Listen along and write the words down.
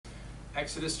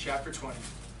Exodus chapter 20.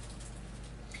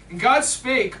 And God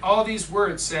spake all these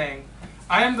words, saying,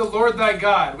 I am the Lord thy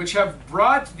God, which have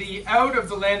brought thee out of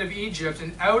the land of Egypt,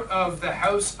 and out of the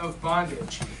house of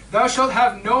bondage. Thou shalt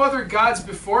have no other gods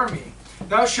before me.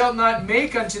 Thou shalt not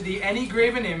make unto thee any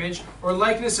graven image, or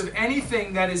likeness of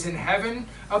anything that is in heaven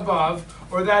above,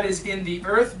 or that is in the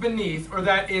earth beneath, or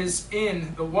that is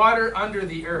in the water under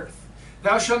the earth.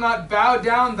 Thou shalt not bow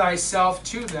down thyself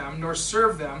to them, nor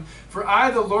serve them. For I,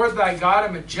 the Lord thy God,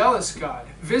 am a jealous God,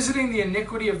 visiting the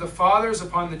iniquity of the fathers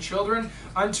upon the children,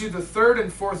 unto the third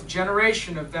and fourth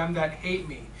generation of them that hate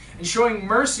me, and showing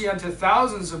mercy unto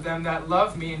thousands of them that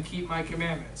love me and keep my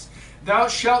commandments. Thou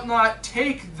shalt not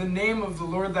take the name of the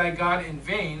Lord thy God in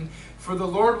vain, for the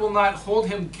Lord will not hold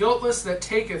him guiltless that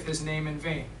taketh his name in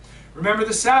vain. Remember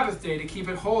the Sabbath day to keep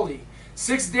it holy.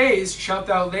 6 days shalt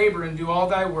thou labor and do all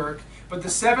thy work, but the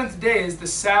seventh day is the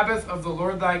Sabbath of the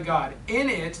Lord thy God. In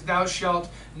it thou shalt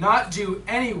not do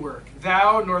any work,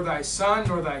 thou, nor thy son,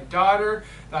 nor thy daughter,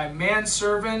 thy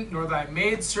manservant, nor thy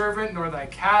maidservant, nor thy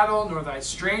cattle, nor thy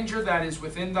stranger that is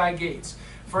within thy gates.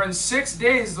 For in 6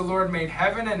 days the Lord made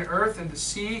heaven and earth and the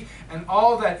sea, and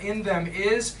all that in them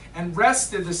is, and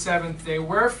rested the seventh day.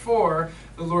 Wherefore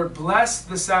the Lord blessed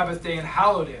the Sabbath day and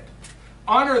hallowed it.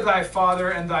 Honor thy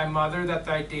father and thy mother, that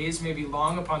thy days may be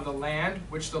long upon the land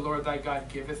which the Lord thy God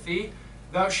giveth thee.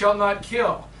 Thou shalt not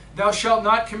kill. Thou shalt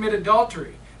not commit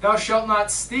adultery. Thou shalt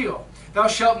not steal. Thou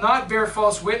shalt not bear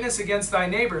false witness against thy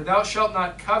neighbor. Thou shalt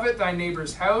not covet thy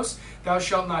neighbor's house. Thou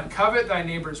shalt not covet thy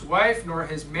neighbor's wife, nor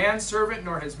his manservant,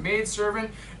 nor his maidservant,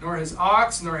 nor his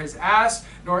ox, nor his ass,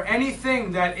 nor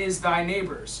anything that is thy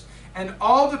neighbor's. And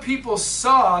all the people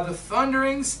saw the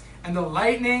thunderings and the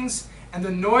lightnings, and the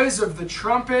noise of the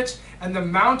trumpet, and the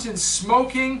mountain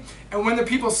smoking. And when the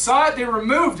people saw it, they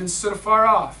removed and stood afar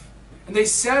off. And they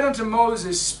said unto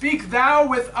Moses, Speak thou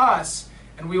with us,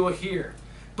 and we will hear.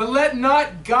 But let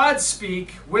not God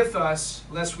speak with us,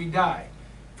 lest we die.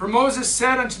 For Moses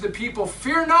said unto the people,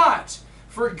 Fear not,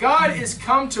 for God is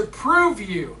come to prove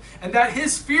you, and that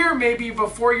his fear may be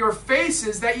before your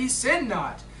faces, that ye sin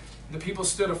not. The people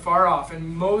stood afar off,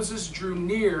 and Moses drew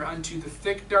near unto the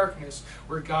thick darkness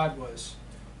where God was.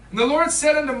 And the Lord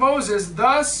said unto Moses,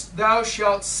 Thus thou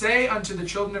shalt say unto the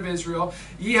children of Israel,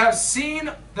 Ye have seen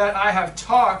that I have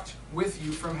talked with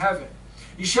you from heaven.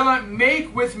 Ye shall not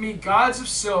make with me gods of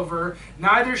silver,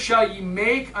 neither shall ye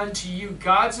make unto you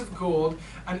gods of gold.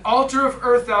 An altar of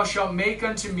earth thou shalt make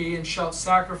unto me, and shalt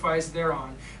sacrifice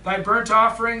thereon thy burnt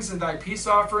offerings and thy peace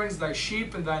offerings, thy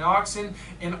sheep and thine oxen.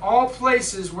 In all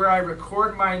places where I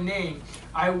record my name,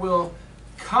 I will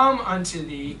come unto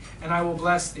thee, and I will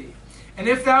bless thee. And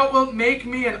if thou wilt make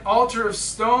me an altar of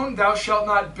stone, thou shalt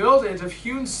not build it of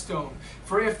hewn stone.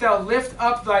 For if thou lift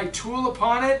up thy tool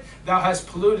upon it, thou hast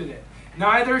polluted it.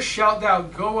 Neither shalt thou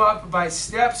go up by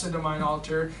steps unto mine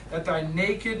altar, that thy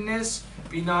nakedness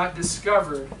be not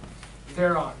discovered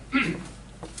thereon.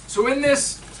 So in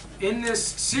this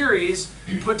series,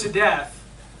 Put to Death,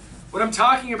 what I'm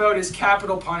talking about is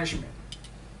capital punishment.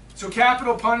 So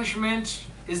capital punishment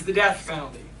is the death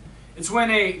penalty. It's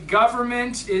when a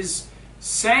government is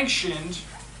sanctioned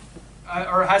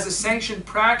or has a sanctioned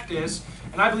practice,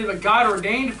 and I believe a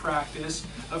God-ordained practice,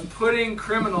 of putting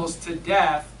criminals to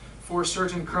death for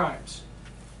certain crimes.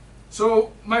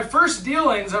 So my first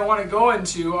dealings I want to go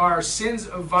into are sins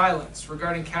of violence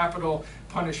regarding capital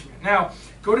punishment. Now,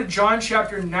 go to John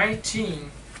chapter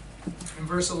 19 and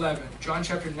verse 11. John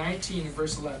chapter 19 and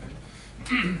verse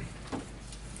 11.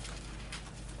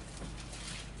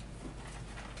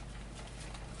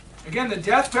 Again, the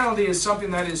death penalty is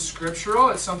something that is scriptural.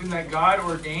 It's something that God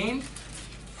ordained.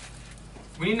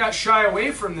 We need not shy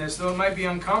away from this, though it might be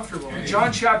uncomfortable. In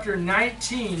John chapter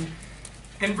 19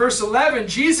 and verse 11,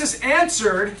 Jesus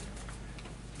answered,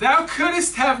 Thou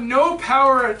couldst have no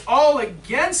power at all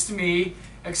against me,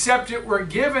 except it were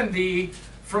given thee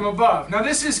from above. Now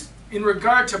this is in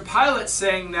regard to Pilate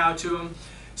saying now to him,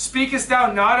 Speakest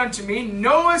thou not unto me?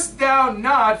 Knowest thou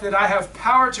not that I have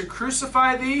power to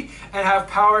crucify thee and have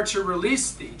power to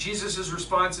release thee? Jesus'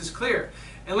 response is clear.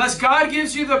 Unless God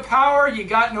gives you the power, you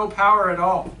got no power at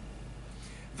all.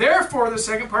 Therefore, the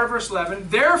second part of verse 11,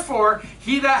 Therefore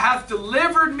he that hath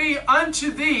delivered me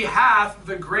unto thee hath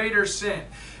the greater sin.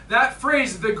 That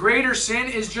phrase, the greater sin,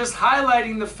 is just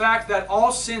highlighting the fact that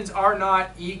all sins are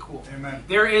not equal. Amen.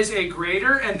 There is a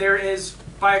greater and there is,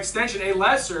 by extension, a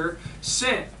lesser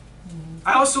sin.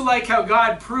 I also like how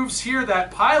God proves here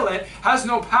that Pilate has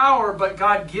no power, but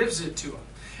God gives it to him.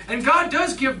 And God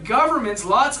does give governments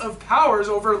lots of powers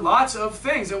over lots of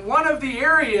things. And one of the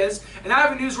areas and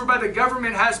avenues whereby the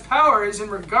government has power is in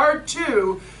regard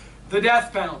to the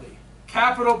death penalty,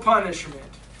 capital punishment.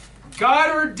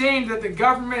 God ordained that the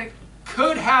government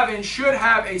could have and should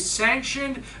have a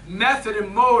sanctioned method and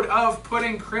mode of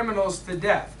putting criminals to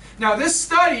death. Now, this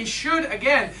study should,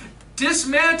 again,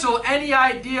 dismantle any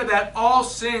idea that all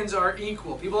sins are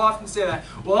equal. People often say that.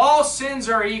 Well, all sins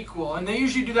are equal. And they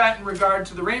usually do that in regard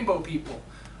to the rainbow people.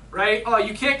 Right? Oh,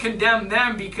 you can't condemn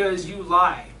them because you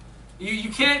lie.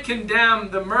 You can't condemn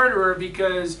the murderer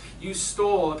because you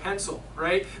stole a pencil,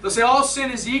 right? They'll say all sin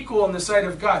is equal in the sight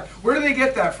of God. Where do they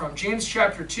get that from? James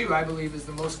chapter 2, I believe, is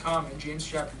the most common. James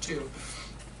chapter 2.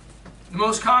 The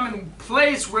most common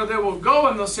place where they will go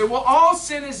and they'll say, well, all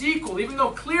sin is equal, even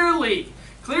though clearly,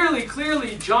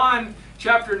 John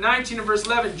chapter 19 and verse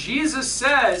 11, Jesus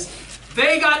says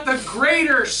they got the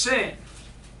greater sin.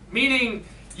 Meaning,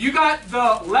 you got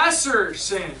the lesser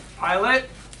sin, Pilate.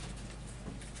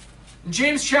 In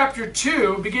James chapter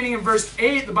 2, beginning in verse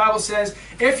 8, the Bible says,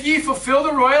 if ye fulfill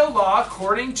the royal law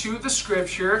according to the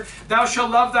Scripture, thou shalt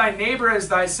love thy neighbor as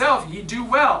thyself, ye do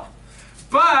well.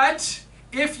 But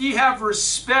if ye have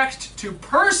respect to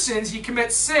persons, ye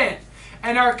commit sin,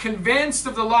 and are convinced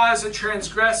of the law as a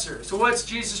transgressor. So what's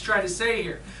Jesus trying to say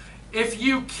here? If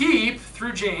you keep,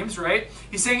 through James, right?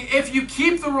 He's saying, if you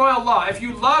keep the royal law, if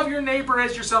you love your neighbor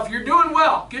as yourself, you're doing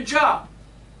well. Good job.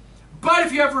 But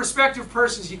if you have respect of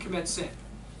persons, you commit sin.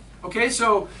 Okay,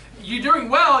 so you're doing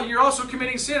well, you're also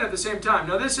committing sin at the same time.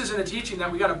 Now, this isn't a teaching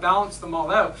that we got to balance them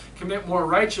all out, commit more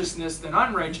righteousness than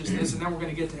unrighteousness, and then we're going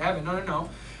to get to heaven.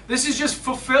 No. This is just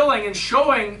fulfilling and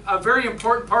showing a very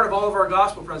important part of all of our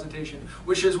gospel presentation,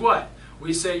 which is what?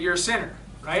 We say you're a sinner,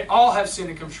 right? All have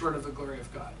sinned and come short of the glory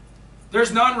of God.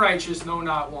 There's none righteous, no,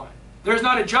 not one. There's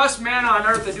not a just man on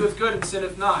earth that doeth good and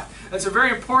sinneth not. That's a very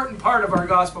important part of our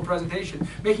gospel presentation,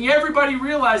 making everybody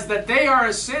realize that they are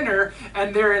a sinner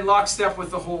and they're in lockstep with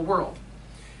the whole world.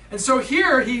 And so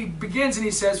here he begins and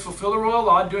he says, fulfill the royal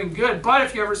law, doing good, but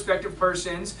if you have respect of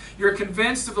persons, you're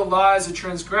convinced of the law as a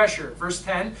transgressor. Verse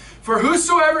 10, for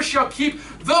whosoever shall keep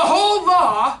the whole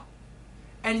law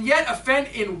and yet offend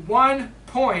in one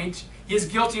point, he is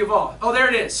guilty of all. Oh, there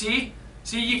it is. See,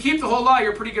 you keep the whole law,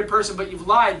 you're a pretty good person, but you've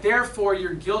lied, therefore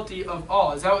you're guilty of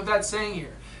all. Is that what that's saying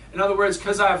here? In other words,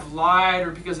 because I've lied,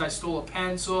 or because I stole a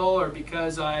pencil, or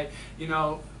because I,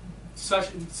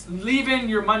 leave in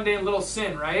your mundane little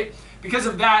sin, right? Because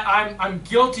of that, I'm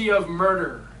guilty of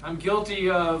murder. I'm guilty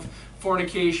of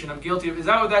fornication. I'm guilty of... Is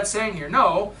that what that's saying here?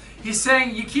 No. He's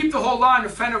saying you keep the whole law and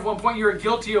offend at one point, you're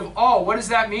guilty of all. What does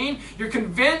that mean? You're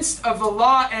convinced of the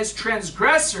law as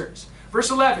transgressors. Verse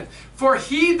 11, for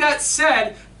he that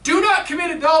said, do not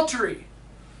commit adultery,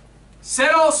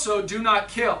 said also, do not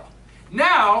kill.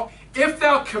 Now, if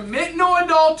thou commit no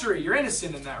adultery, you're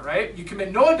innocent in that, right? You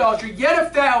commit no adultery, yet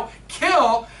if thou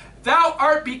kill, thou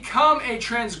art become a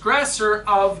transgressor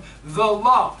of the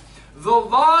law. The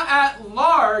law at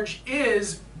large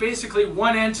is basically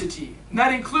one entity. And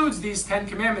that includes these 10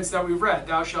 commandments that we've read.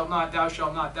 Thou shalt not, thou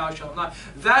shalt not, thou shalt not.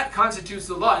 That constitutes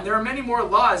the law. And there are many more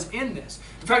laws in this.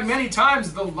 In fact, many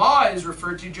times the law is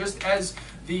referred to just as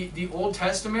the Old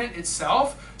Testament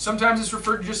itself. Sometimes it's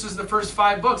referred to just as the first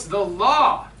 5 books. The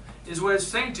law is what it's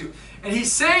saying to. And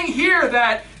he's saying here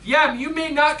that, yeah, you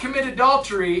may not commit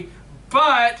adultery,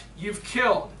 but you've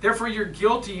killed. Therefore, you're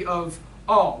guilty of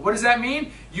all. What does that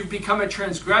mean? You've become a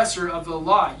transgressor of the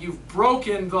law. You've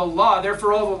broken the law.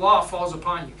 Therefore, all the law falls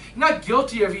upon you. You're not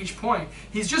guilty of each point.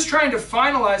 He's just trying to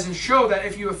finalize and show that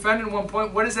if you offend in one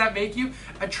point, what does that make you?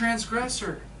 A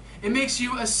transgressor. It makes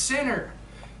you a sinner.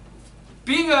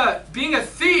 Being a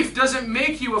thief doesn't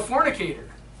make you a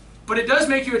fornicator, but it does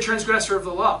make you a transgressor of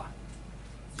the law.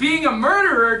 Being a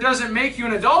murderer doesn't make you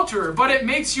an adulterer, but it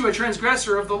makes you a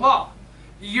transgressor of the law.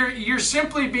 You're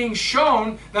simply being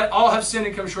shown that all have sinned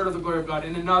and come short of the glory of God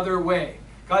in another way.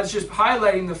 God's just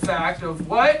highlighting the fact of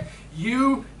what?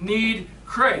 You need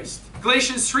Christ.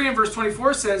 Galatians 3 and verse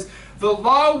 24 says, the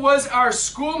law was our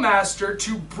schoolmaster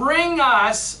to bring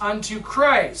us unto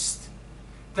Christ,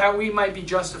 that we might be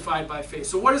justified by faith.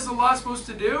 So what is the law supposed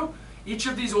to do? Each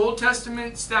of these Old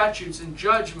Testament statutes and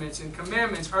judgments and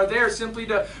commandments are there simply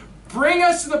to bring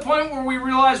us to the point where we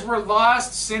realize we're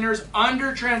lost sinners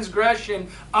under transgression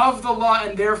of the law,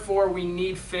 and therefore we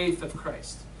need faith of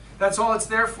Christ. That's all it's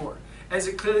there for. As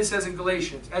it clearly says in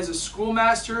Galatians, as a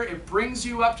schoolmaster, it brings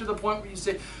you up to the point where you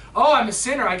say, oh, I'm a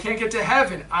sinner, I can't get to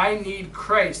heaven. I need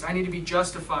Christ. I need to be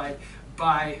justified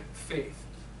by faith.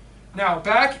 Now,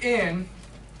 back in,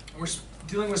 we're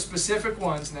dealing with specific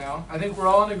ones now. I think we're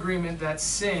all in agreement that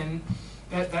sin,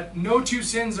 that no two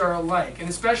sins are alike, and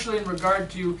especially in regard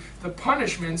to the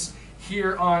punishments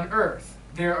here on earth.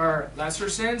 There are lesser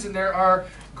sins and there are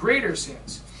greater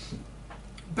sins.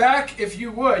 back, if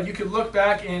you would, you could look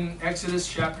back in Exodus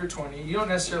chapter 20. You don't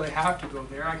necessarily have to go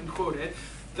there. I can quote it.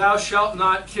 Thou shalt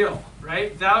not kill,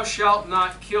 right? Thou shalt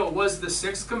not kill was the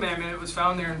sixth commandment. It was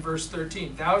found there in verse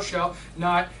 13. Thou shalt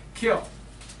not kill.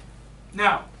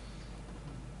 Now,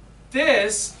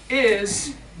 this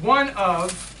is one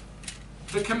of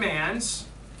the commands,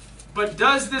 but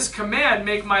does this command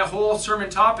make my whole sermon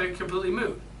topic completely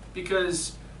moot?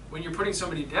 Because when you're putting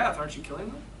somebody to death, aren't you killing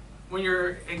them? When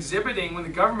you're exhibiting, when the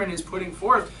government is putting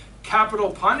forth capital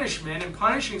punishment and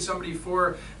punishing somebody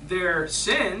for their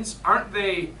sins, aren't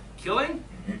they killing?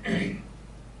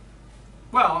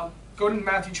 Well, go to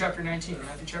Matthew chapter 19.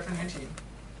 Matthew chapter 19.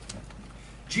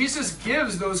 Jesus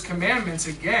gives those commandments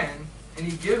again, and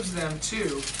he gives them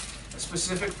to a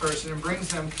specific person and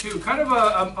brings them to kind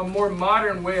of a more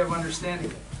modern way of understanding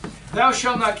it. Thou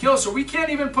shalt not kill. So we can't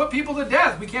even put people to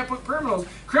death. We can't put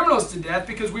criminals to death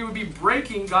because we would be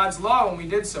breaking God's law when we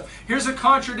did so. Here's a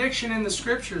contradiction in the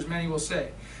scriptures, many will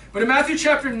say. But in Matthew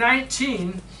chapter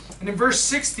 19, and in verse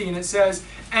 16, it says,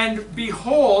 And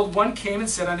behold, one came and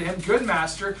said unto him, Good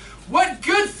master, what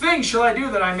good thing shall I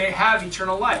do that I may have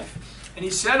eternal life? And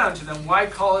he said unto them, Why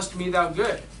callest me thou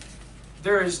good?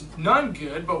 There is none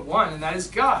good but one, and that is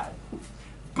God.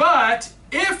 But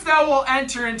if thou wilt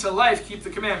enter into life, keep the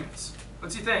commandments.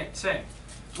 What's he saying?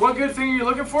 What good thing are you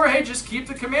looking for? Hey, just keep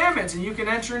the commandments and you can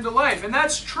enter into life. And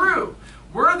that's true.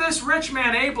 Were this rich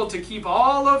man able to keep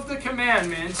all of the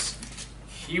commandments,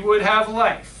 he would have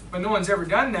life. But no one's ever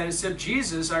done that except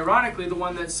Jesus, ironically, the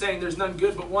one that's saying there's none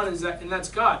good but one, and that's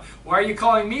God. Why are you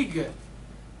calling me good?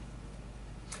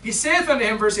 He saith unto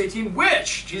him, verse 18,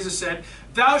 Which, Jesus said,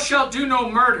 Thou shalt do no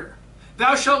murder.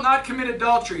 Thou shalt not commit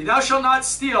adultery. Thou shalt not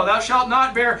steal. Thou shalt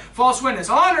not bear false witness.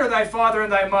 Honor thy father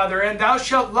and thy mother, and thou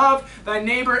shalt love thy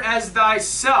neighbor as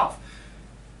thyself.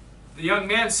 The young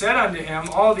man said unto him,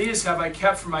 All these have I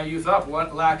kept from my youth up.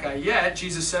 What lack I yet?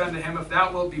 Jesus said unto him, If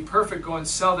thou wilt be perfect, go and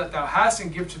sell that thou hast,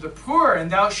 and give to the poor, and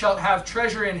thou shalt have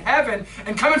treasure in heaven,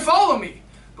 and come and follow me.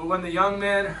 But when the young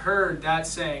man heard that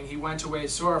saying, he went away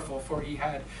sorrowful, for he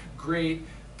had great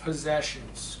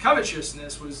possessions.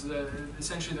 Covetousness was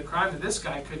essentially the crime that this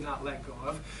guy could not let go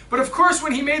of. But of course,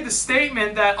 when he made the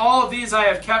statement that all of these I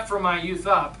have kept from my youth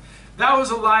up, that was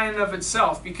a lie in and of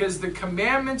itself, because the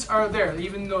commandments are there.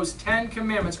 Even those 10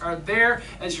 commandments are there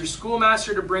as your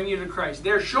schoolmaster to bring you to Christ.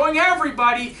 They're showing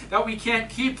everybody that we can't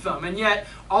keep them. And yet,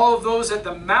 all of those at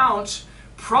the Mount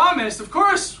promised, of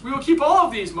course, we will keep all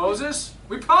of these, Moses.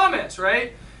 We promise,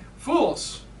 right?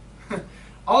 Fools.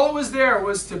 All it was there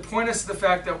was to point us to the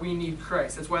fact that we need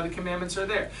Christ. That's why the commandments are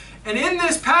there. And in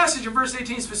this passage, in verse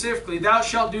 18 specifically, thou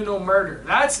shalt do no murder.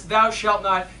 That's thou shalt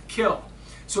not kill.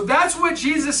 So that's what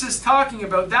Jesus is talking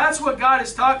about. That's what God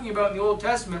is talking about in the Old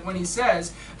Testament when he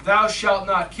says, thou shalt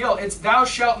not kill. It's thou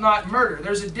shalt not murder.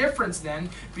 There's a difference then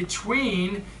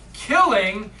between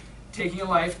killing, taking a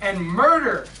life, and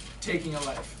murder, taking a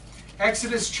life.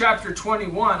 Exodus chapter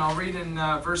 21, I'll read in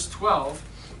verse 12.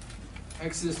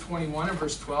 Exodus 21 and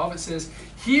verse 12, it says,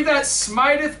 He that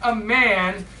smiteth a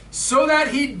man so that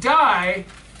he die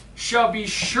shall be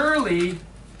surely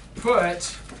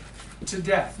put to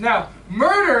death. Now,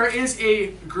 murder is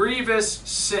a grievous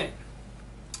sin.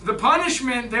 The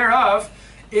punishment thereof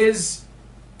is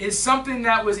something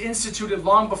that was instituted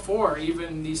long before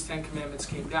even these 10 commandments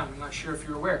came down. I'm not sure if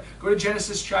you're aware. Go to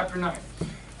Genesis chapter 9.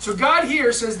 So God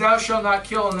here says, thou shalt not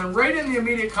kill. And then right in the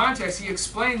immediate context, he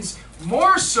explains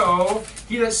more so,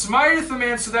 he that smiteth a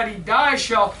man so that he die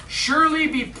shall surely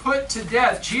be put to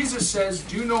death. Jesus says,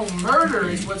 do no murder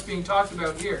is what's being talked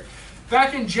about here.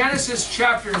 Back in Genesis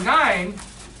chapter 9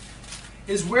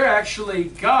 is where actually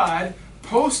God,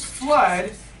 post-flood,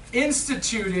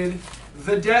 instituted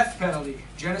the death penalty.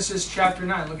 Genesis chapter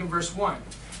 9, look at verse 1.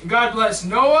 And God blessed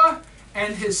Noah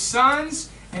and his sons,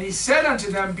 and he said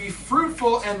unto them, Be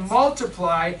fruitful and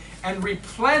multiply and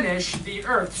replenish the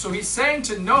earth. So he's saying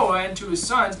to Noah and to his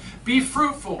sons, be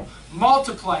fruitful,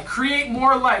 multiply, create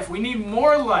more life. We need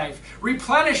more life.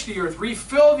 Replenish the earth,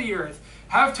 refill the earth,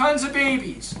 have tons of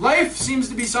babies. Life seems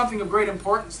to be something of great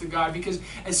importance to God, because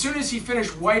as soon as he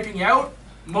finished wiping out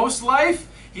most life,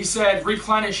 he said,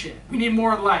 replenish it. We need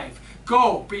more life.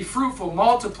 Go, be fruitful,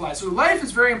 multiply. So life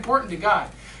is very important to God.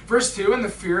 Verse 2, And the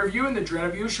fear of you and the dread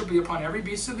of you shall be upon every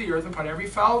beast of the earth, upon every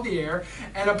fowl of the air,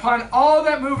 and upon all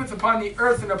that moveth upon the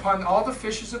earth, and upon all the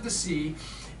fishes of the sea.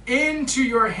 Into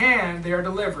your hand they are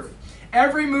delivered.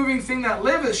 Every moving thing that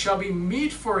liveth shall be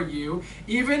meat for you,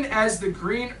 even as the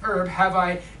green herb have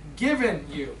I given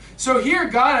you. So here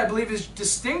God, I believe, is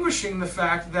distinguishing the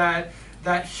fact that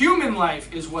human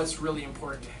life is what's really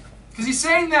important to him. Because he's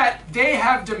saying that they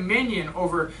have dominion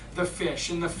over the fish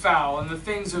and the fowl and the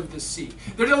things of the sea.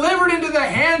 They're delivered into the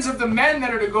hands of the men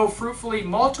that are to go fruitfully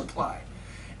multiply.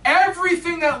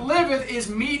 Everything that liveth is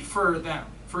meat for them,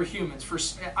 for humans, for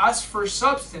us, for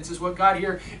substance, is what God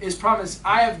here is promised.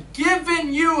 I have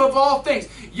given you of all things.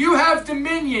 You have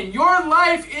dominion. Your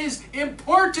life is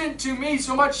important to me,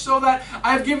 so much so that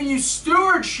I have given you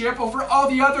stewardship over all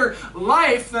the other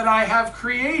life that I have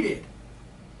created.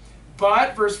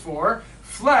 But, verse 4,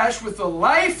 flesh with the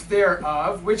life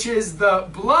thereof, which is the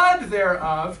blood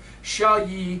thereof, shall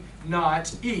ye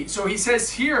not eat. So he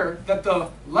says here that the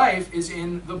life is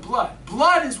in the blood.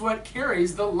 Blood is what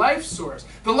carries the life source.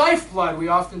 The lifeblood we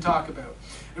often talk about.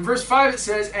 In verse 5 it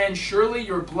says, and surely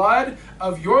your blood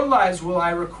of your lives will I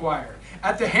require.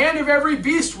 At the hand of every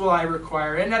beast will I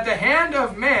require. And at the hand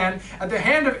of man, at the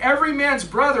hand of every man's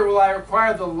brother will I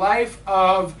require the life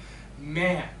of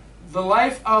man. The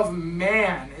life of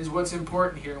man is what's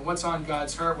important here and what's on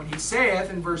God's heart when he saith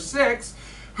in verse 6,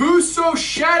 whoso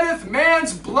sheddeth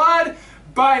man's blood,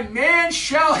 by man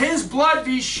shall his blood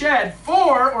be shed.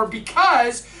 For, or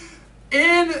because,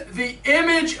 in the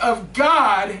image of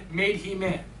God made he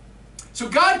man. So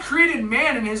God created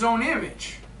man in his own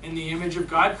image. In the image of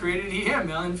God created he him.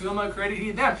 Male and female created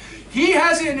he them. He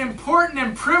has an important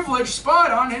and privileged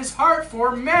spot on his heart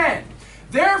for men.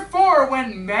 Therefore,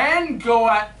 when men go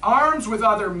at arms with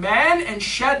other men and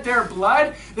shed their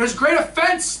blood, there's great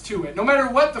offense to it, no matter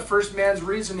what the first man's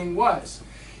reasoning was.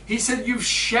 He said, you've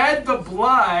shed the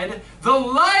blood, the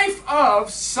life of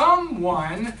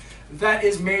someone that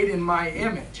is made in my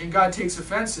image. And God takes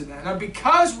offense in that. Now,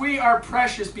 because we are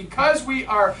precious, because we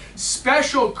are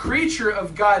special creature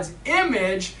of God's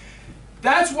image,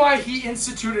 that's why he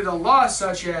instituted a law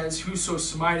such as, whoso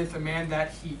smiteth a man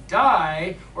that he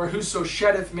die, or whoso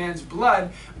sheddeth man's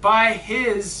blood, by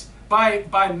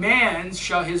man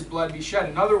shall his blood be shed.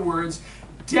 In other words,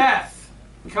 death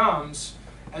comes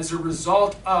as a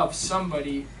result of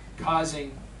somebody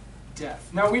causing death.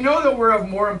 Now we know that we're of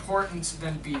more importance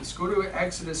than beasts. Go to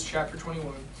Exodus chapter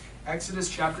 21. Exodus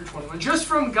chapter 21. Just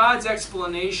from God's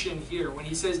explanation here, when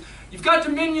he says, you've got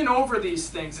dominion over these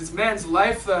things. It's man's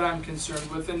life that I'm concerned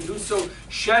with. And whoso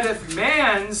sheddeth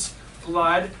man's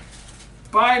blood,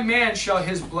 by man shall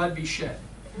his blood be shed.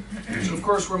 So of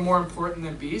course we're more important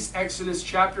than beasts. Exodus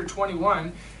chapter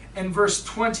 21 and verse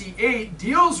 28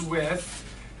 deals with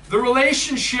the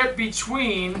relationship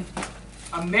between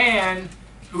a man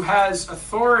who has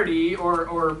authority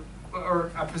or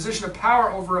a position of power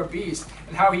over a beast,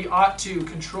 and how he ought to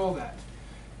control that.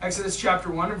 Exodus chapter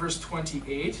 1 and verse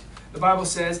 28, the Bible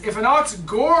says, if an ox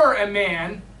gore a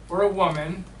man or a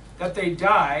woman, that they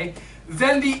die,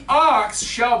 then the ox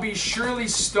shall be surely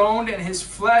stoned, and his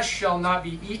flesh shall not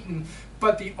be eaten,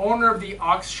 but the owner of the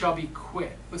ox shall be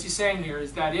quit. What's he saying here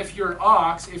is that if your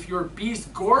ox, if your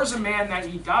beast gores a man that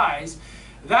he dies,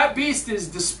 that beast is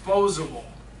disposable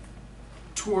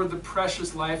toward the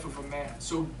precious life of a man.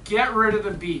 So get rid of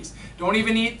the beast. Don't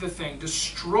even eat the thing.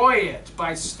 Destroy it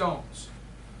by stones.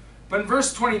 But in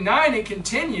verse 29 it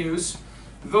continues,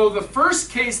 though the first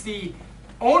case the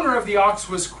owner of the ox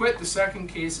was quit, the second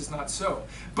case is not so.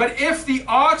 But if the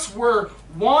ox were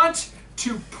wont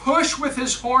to push with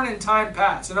his horn in time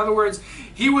past, in other words,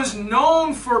 he was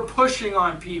known for pushing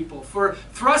on people, for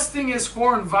thrusting his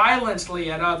horn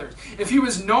violently at others. If he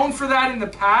was known for that in the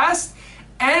past,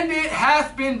 and it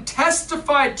hath been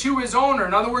testified to his owner.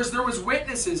 In other words, there was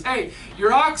witnesses. Hey,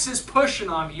 your ox is pushing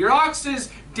on me. Your ox is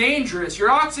dangerous.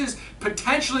 Your ox is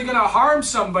potentially going to harm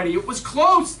somebody. It was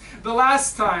close the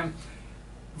last time.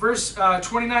 Verse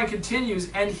 29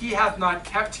 continues, and he hath not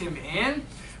kept him in,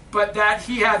 but that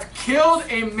he hath killed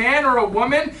a man or a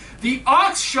woman, the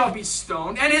ox shall be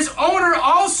stoned, and his owner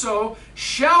also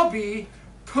shall be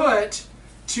put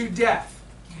to death.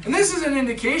 And this is an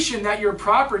indication that your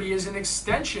property is an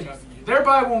extension of you.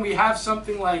 Thereby, when we have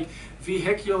something like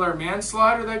vehicular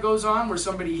manslaughter that goes on, where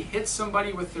somebody hits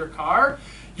somebody with their car,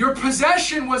 your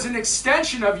possession was an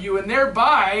extension of you, and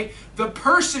thereby the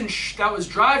person that was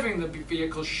driving the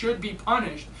vehicle should be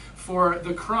punished for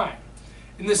the crime.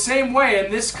 In the same way, in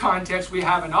this context, we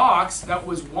have an ox that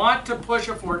was wont to push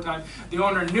aforetime. The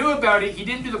owner knew about it. He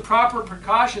didn't do the proper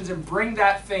precautions and bring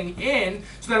that thing in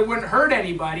so that it wouldn't hurt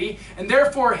anybody. And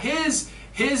therefore, his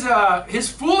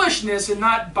foolishness in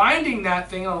not binding that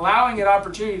thing and allowing it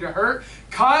opportunity to hurt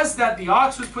caused that the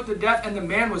ox was put to death and the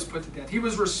man was put to death. He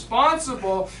was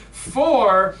responsible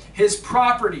for his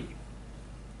property,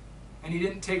 and he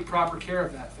didn't take proper care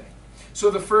of that thing. So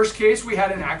the first case, we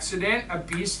had an accident, a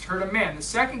beast hurt a man. The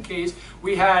second case,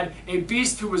 we had a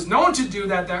beast who was known to do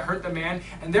that hurt the man,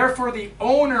 and therefore the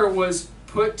owner was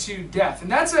put to death. And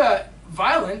that's a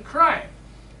violent crime.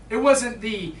 It wasn't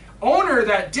the owner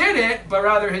that did it, but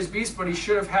rather his beast, but he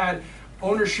should have had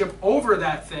ownership over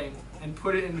that thing and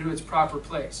put it into its proper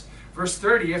place. Verse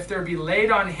 30, if there be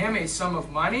laid on him a sum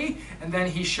of money, and then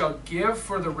he shall give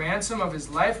for the ransom of his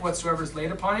life whatsoever is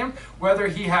laid upon him, whether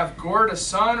he have gored a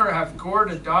son or have gored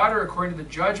a daughter, according to the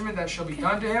judgment that shall be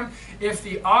done to him. If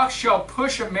the ox shall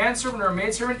push a manservant or a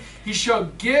maidservant, he shall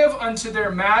give unto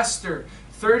their master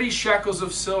 30 shekels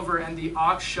of silver, and the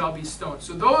ox shall be stoned.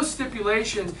 So those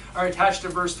stipulations are attached to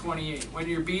verse 28. When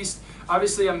your beast,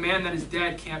 obviously a man that is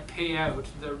dead can't pay out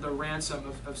the ransom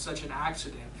of such an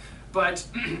accident. But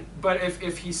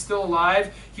if he's still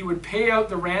alive, he would pay out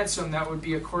the ransom that would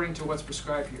be according to what's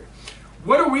prescribed here.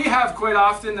 What do we have quite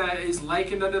often that is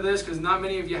likened unto this? Because not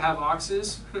many of you have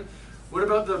oxes. What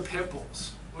about the pit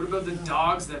bulls? What about the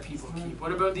dogs that people keep?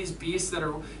 What about these beasts that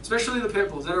are, especially the pit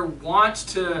bulls, that are wont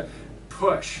to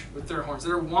push with their horns,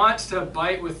 that are wont to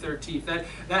bite with their teeth, that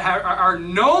are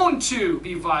known to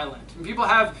be violent? And people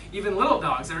have even little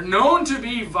dogs that are known to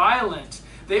be violent.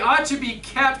 They ought to be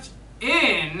kept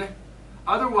in.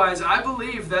 Otherwise, I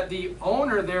believe that the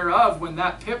owner thereof, when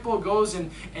that pit bull goes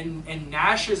and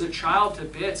gnashes a child to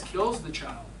bits, kills the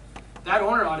child, that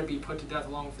owner ought to be put to death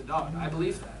along with the dog. I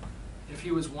believe that. If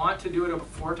he was wont to do it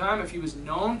aforetime, if he was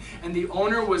known, and the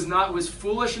owner was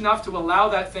foolish enough to allow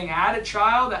that thing at a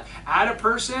child, at a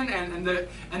person, and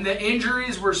the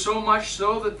injuries were so much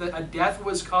so that a death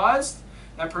was caused,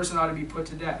 that person ought to be put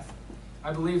to death.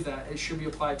 I believe that. It should be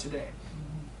applied today.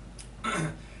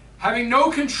 Having no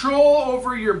control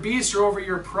over your beast or over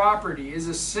your property is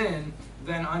a sin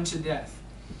then unto death.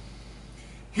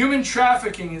 Human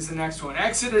trafficking is the next one.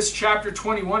 Exodus chapter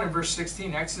 21 and verse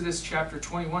 16. Exodus chapter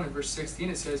 21 and verse 16,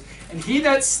 it says, and he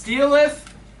that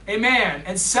stealeth a man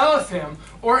and selleth him,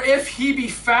 or if he be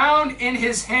found in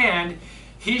his hand,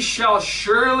 he shall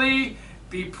surely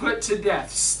be put to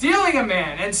death. Stealing a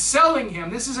man and selling him,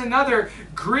 this is another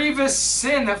grievous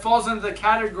sin that falls under the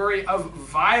category of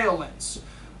violence.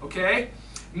 Okay?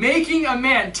 Making a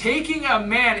man, taking a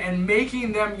man and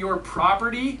making them your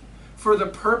property for the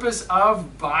purpose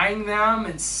of buying them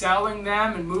and selling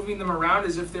them and moving them around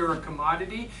as if they were a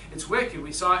commodity, it's wicked.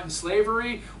 We saw it in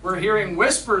slavery. We're hearing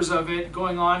whispers of it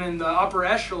going on in the upper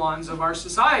echelons of our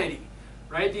society.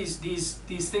 Right? These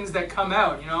things that come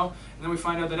out, you know, and then we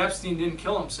find out that Epstein didn't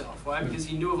kill himself. Why? Because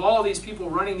he knew of all these people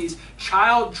running these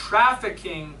child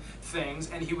trafficking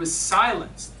things, and he was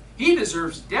silenced. He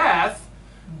deserves death,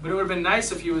 but it would have been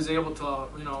nice if he was able to,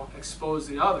 you know, expose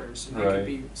the others, and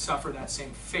they could suffer that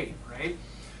same fate, right?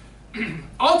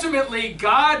 Ultimately,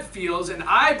 God feels, and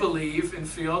I believe and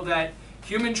feel, that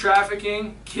human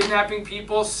trafficking, kidnapping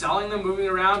people, selling them, moving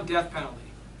around, death penalty.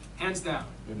 Hands down.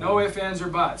 No ifs, ands, or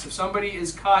buts. If somebody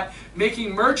is caught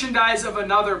making merchandise of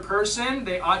another person,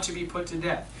 they ought to be put to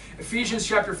death. Ephesians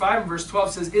chapter 5 and verse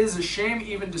 12 says, it is a shame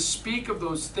even to speak of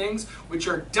those things which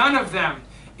are done of them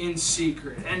in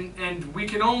secret. And we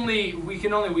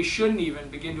shouldn't even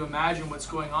begin to imagine what's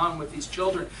going on with these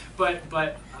children. But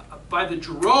by the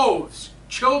droves,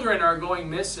 children are going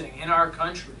missing in our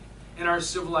country, in our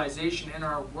civilization, in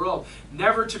our world,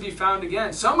 never to be found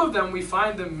again. Some of them, we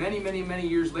find them many, many, many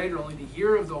years later, only to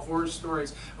hear of the horror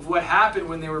stories of what happened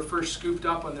when they were first scooped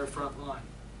up on their front lawn.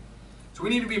 So we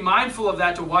need to be mindful of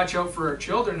that, to watch out for our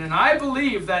children. And I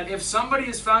believe that if somebody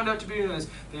is found out to be doing this,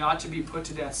 they ought to be put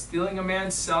to death. Stealing a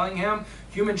man, selling him,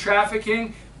 human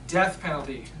trafficking, death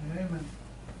penalty. Amen.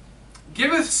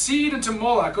 Giveth seed unto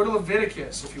Moloch. Go to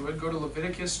Leviticus, if you would. Go to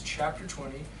Leviticus chapter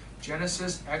 20.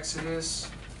 Genesis, Exodus,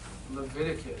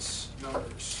 Leviticus,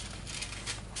 Numbers.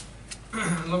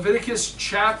 Leviticus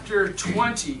chapter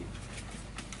 20.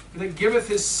 That giveth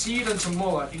his seed unto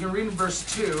Moloch. You can read in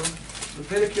verse 2.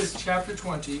 Leviticus chapter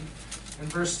 20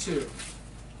 and verse 2.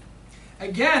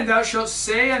 Again, thou shalt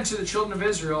say unto the children of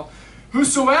Israel,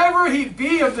 whosoever he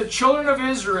be of the children of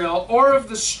Israel, or of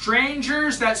the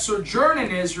strangers that sojourn in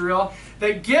Israel,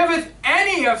 that giveth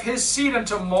any of his seed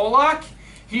unto Moloch,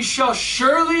 he shall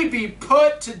surely be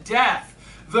put to death.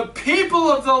 The people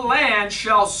of the land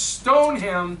shall stone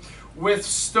him with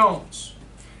stones.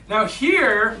 Now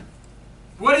here,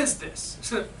 what is this?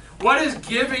 What is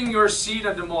giving your seed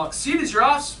unto Moloch? Seed is your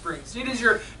offspring. Seed is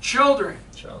your children.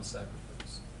 Child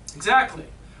sacrifice. Exactly.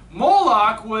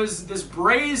 Moloch was this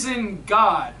brazen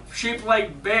god, shaped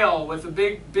like Baal, with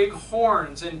the big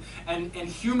horns and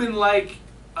human-like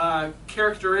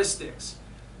characteristics.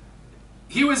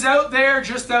 He was out there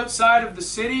just outside of the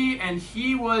city, and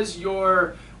he was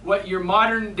what your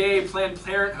modern-day Planned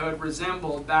Parenthood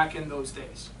resembled back in those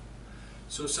days.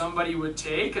 So somebody would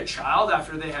take a child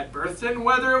after they had birthed it, and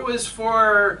whether it was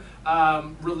for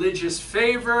religious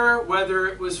favor, whether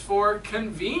it was for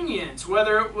convenience,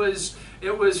 whether it was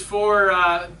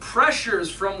for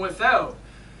pressures from without,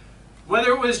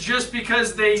 whether it was just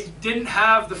because they didn't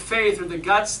have the faith or the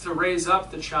guts to raise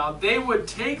up the child, they would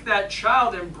take that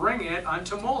child and bring it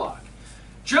unto Moloch.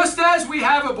 Just as we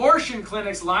have abortion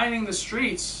clinics lining the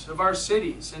streets of our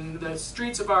cities and the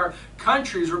streets of our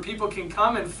countries where people can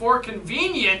come and for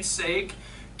convenience sake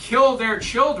kill their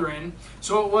children,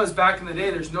 so it was back in the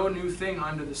day. There's no new thing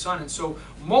under the sun. And so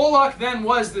Moloch then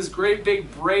was this great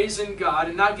big brazen god,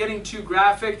 and not getting too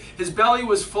graphic, his belly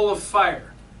was full of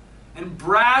fire. And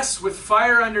brass with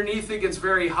fire underneath it gets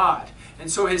very hot.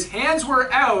 And so his hands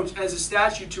were out as a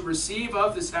statue to receive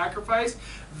of the sacrifice.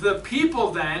 The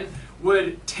people then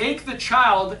would take the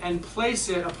child and place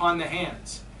it upon the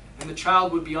hands. And the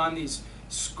child would be on these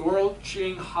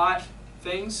scorching hot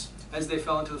things as they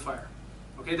fell into the fire.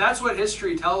 Okay, that's what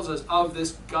history tells us of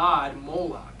this god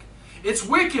Moloch. It's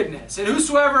wickedness, and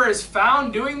whosoever is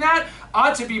found doing that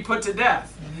ought to be put to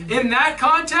death. In that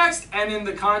context, and in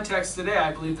the context today,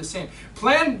 I believe the same.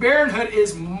 Planned Parenthood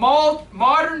is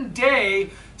modern day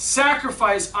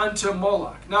sacrifice unto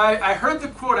Moloch. Now, I heard the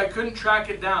quote, I couldn't track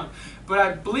it down, but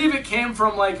I believe it came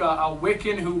from like a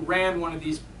Wiccan who ran one of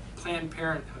these Planned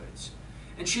Parenthoods.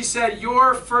 And she said,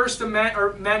 your First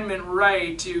Amendment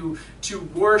right to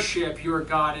worship your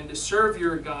God and to serve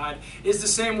your God is the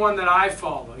same one that I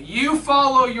follow. You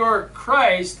follow your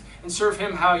Christ and serve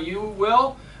him how you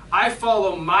will. I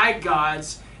follow my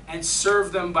gods and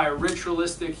serve them by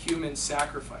ritualistic human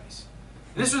sacrifice.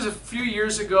 This was a few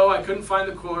years ago. I couldn't find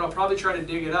the quote. I'll probably try to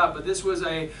dig it up. But this was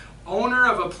a owner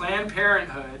of a Planned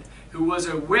Parenthood who was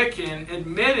a Wiccan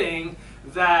admitting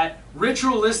that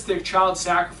ritualistic child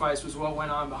sacrifice was what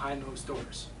went on behind those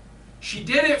doors. She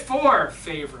did it for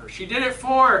favor. She did it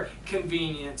for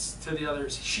convenience to the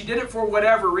others. She did it for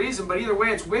whatever reason, but either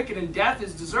way it's wicked and death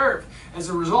is deserved as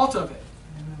a result of it.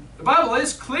 The Bible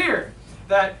is clear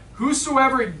that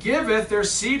whosoever giveth their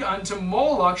seed unto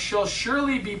Moloch shall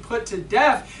surely be put to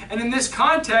death. And in this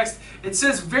context, it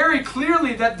says very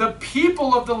clearly that the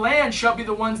people of the land shall be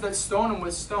the ones that stone him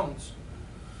with stones.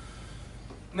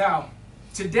 Now,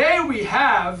 today we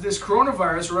have this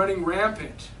coronavirus running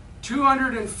rampant.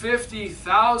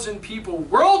 250,000 people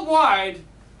worldwide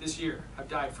this year have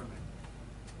died from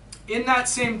it. In that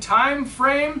same time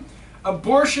frame,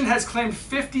 abortion has claimed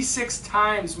 56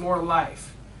 times more life.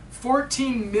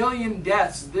 14 million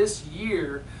deaths this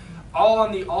year, all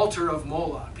on the altar of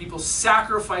Moloch. People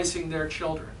sacrificing their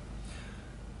children.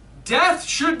 Death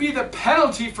should be the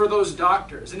penalty for those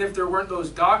doctors. And if there weren't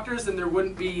those doctors, then there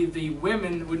wouldn't be, the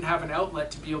women wouldn't have an outlet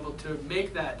to be able to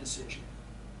make that decision.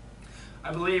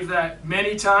 I believe that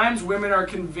many times women are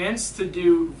convinced to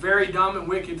do very dumb and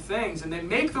wicked things, and they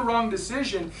make the wrong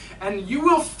decision, and you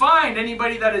will find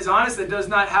anybody that is honest, that does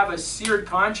not have a seared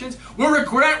conscience, will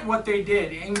regret what they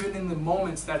did, even in the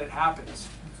moments that it happens.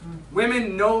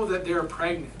 Women know that they're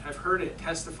pregnant. I've heard it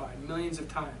testified millions of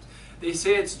times. They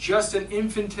say it's just an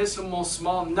infinitesimal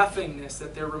small nothingness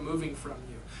that they're removing from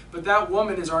you. But that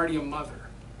woman is already a mother.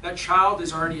 That child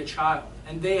is already a child.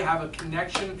 And they have a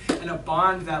connection and a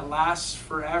bond that lasts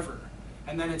forever.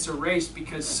 And then it's erased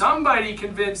because somebody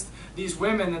convinced these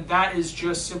women that that is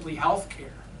just simply health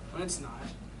care. When it's not.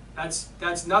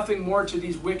 That's nothing more to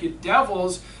these wicked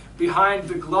devils behind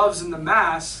the gloves and the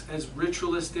masks as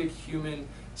ritualistic human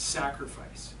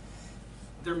sacrifice.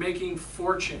 They're making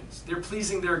fortunes. They're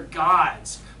pleasing their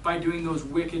gods by doing those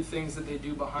wicked things that they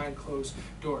do behind closed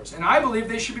doors. And I believe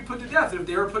they should be put to death. If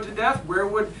they were put to death, where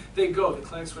would they go? The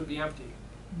clinics would be empty.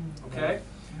 Okay?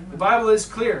 The Bible is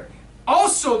clear.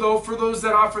 Also, though, for those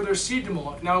that offer their seed to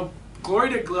Moloch. Now, glory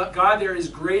to God, there is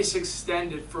grace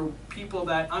extended for people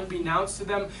that, unbeknownst to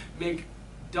them, make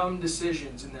dumb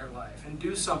decisions in their life and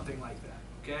do something like that.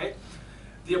 Okay?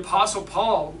 The Apostle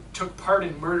Paul took part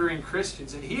in murdering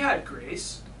Christians, and he had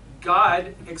grace.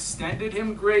 God extended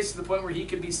him grace to the point where he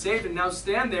could be saved and now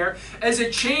stand there as a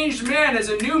changed man, as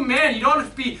a new man. You don't have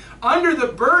to be under the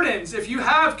burdens. If you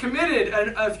have committed,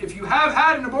 if you have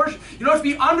had an abortion, you don't have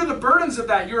to be under the burdens of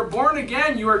that. You are born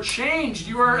again. You are changed.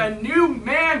 You are a new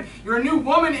man. You're a new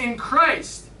woman in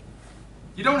Christ.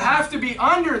 You don't have to be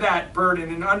under that burden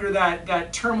and under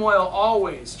that turmoil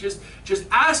always. Just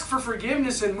ask for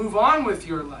forgiveness and move on with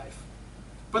your life.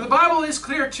 But the Bible is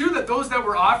clear too that those that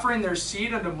were offering their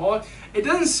seed unto Moloch, it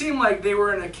doesn't seem like they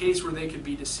were in a case where they could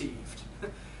be deceived. Do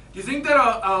you think that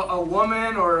a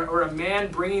woman or a man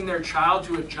bringing their child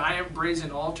to a giant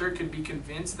brazen altar could be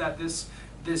convinced that this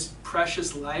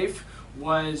precious life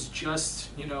was just,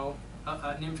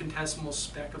 an infinitesimal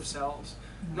speck of cells?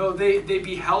 No, they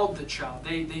beheld the child.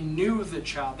 They knew the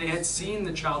child. They had seen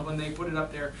the child when they put it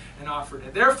up there and offered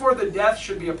it. Therefore, the death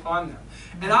should be upon them.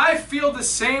 And I feel the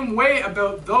same way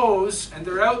about those, and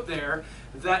they're out there,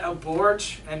 that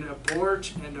abort and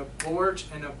abort and abort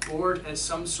and abort as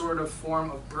some sort of form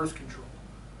of birth control.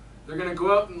 They're going to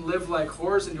go out and live like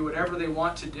whores and do whatever they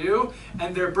want to do,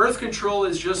 and their birth control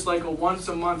is just like a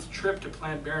once-a-month trip to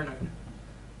Planned Parenthood.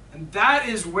 And that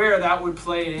is where that would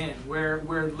play in, where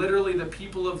literally the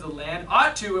people of the land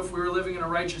ought to, if we were living in a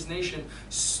righteous nation,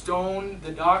 stone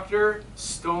the doctor,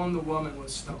 stone the woman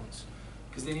with stones.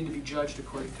 Because they need to be judged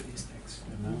according to these things.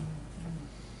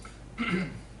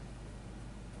 Amen.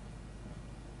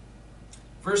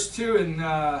 Verse 2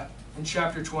 in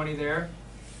chapter 20 there,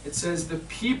 it says, the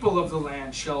people of the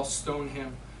land shall stone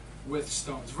him with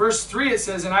stones. Verse 3 it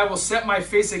says, and I will set my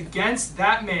face against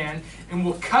that man, and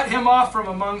will cut him off from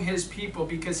among his people,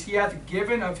 because he hath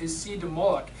given of his seed to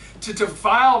Moloch, to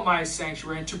defile my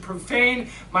sanctuary, and to profane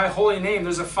my holy name.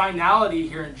 There's a finality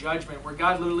here in judgment, where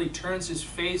God literally turns his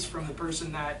face from the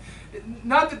person that,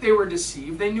 not that they were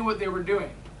deceived, they knew what they were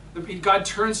doing. God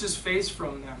turns his face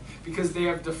from them, because they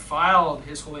have defiled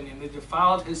his holy name. They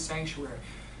defiled his sanctuary.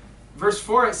 Verse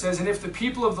 4 it says, and if the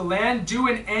people of the land do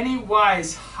in any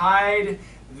wise hide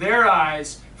their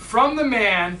eyes from the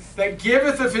man that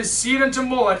giveth of his seed unto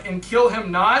Moloch, and kill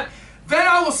him not, then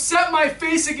I will set my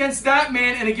face against that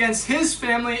man and against his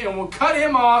family, and will cut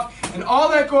him off, and all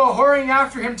that go a whoring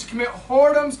after him to commit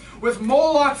whoredoms with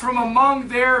Moloch from among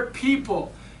their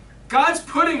people. God's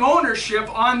putting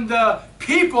ownership on the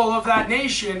people of that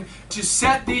nation to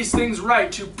set these things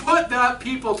right, to put that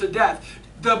people to death.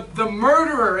 The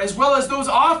murderer, as well as those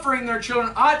offering their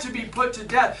children, ought to be put to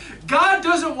death. God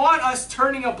doesn't want us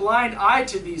turning a blind eye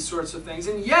to these sorts of things.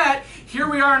 And yet, here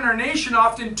we are in our nation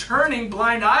often turning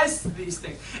blind eyes to these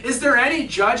things. Is there any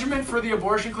judgment for the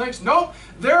abortion clinics? Nope.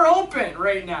 They're open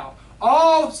right now.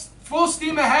 All full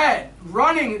steam ahead,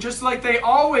 running just like they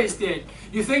always did.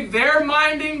 You think they're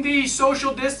minding the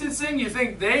social distancing? You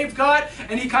think they've got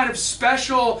any kind of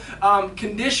special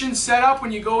conditions set up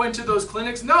when you go into those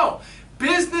clinics? No.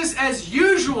 Business as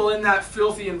usual in that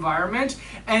filthy environment,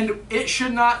 and it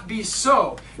should not be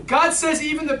so. God says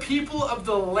even the people of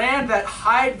the land that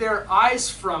hide their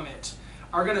eyes from it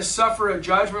are going to suffer a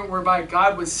judgment whereby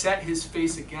God would set his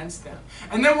face against them.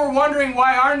 And then we're wondering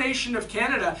why our nation of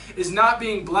Canada is not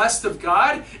being blessed of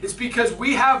God. It's because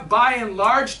we have by and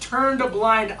large turned a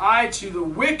blind eye to the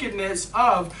wickedness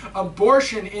of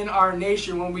abortion in our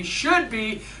nation, when we should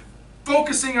be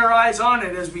focusing our eyes on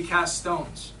it as we cast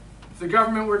stones. If the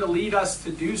government were to lead us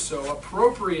to do so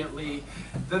appropriately,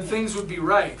 then things would be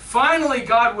right. Finally,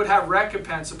 God would have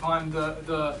recompense upon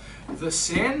the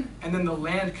sin, and then the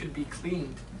land could be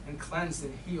cleaned and cleansed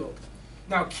and healed.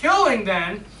 Now, killing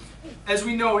then, as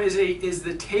we know, is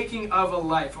the taking of a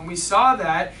life. And we saw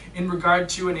that in regard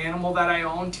to an animal that I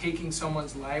own taking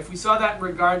someone's life. We saw that in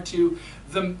regard to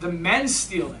the men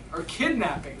stealing or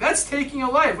kidnapping. That's taking a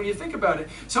life. When you think about it,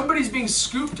 somebody's being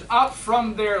scooped up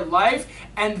from their life,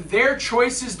 and their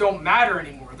choices don't matter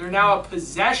anymore. They're now a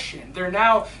possession. They're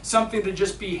now something to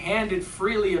just be handed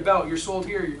freely about. You're sold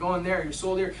here, you're going there, you're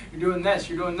sold here, you're doing this,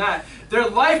 you're doing that. Their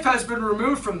life has been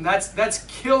removed from them. That's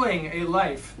killing a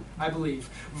life, I believe.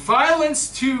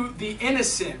 Violence to the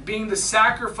innocent, being the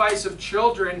sacrifice of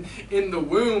children in the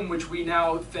womb, which we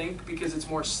now think, because it's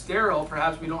more sterile,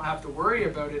 perhaps we don't have to worry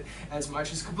about it as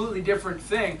much. It's a completely different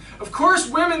thing. Of course,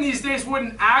 women these days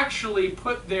wouldn't actually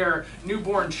put their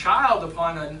newborn child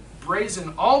upon a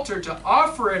brazen altar to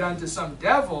offer it unto some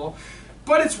devil,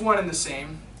 but it's one and the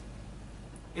same.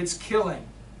 It's killing.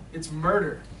 It's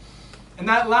murder. And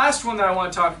that last one that I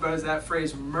want to talk about is that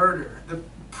phrase, murder. The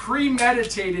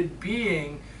premeditated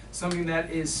being something that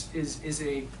is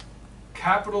a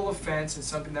capital offense, and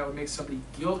something that would make somebody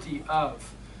guilty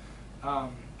of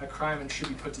a crime and should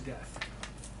be put to death.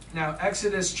 Now,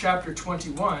 Exodus chapter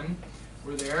 21,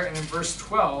 we're there, and in verse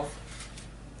 12,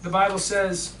 the Bible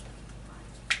says,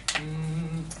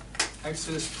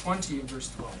 Exodus 20 and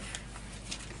verse 12.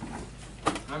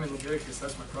 I'm in Leviticus,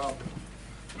 that's my problem.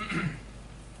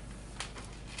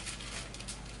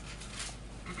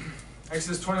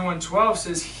 Exodus 21:12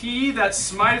 says, he that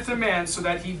smiteth a man so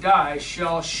that he die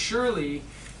shall surely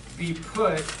be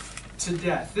put to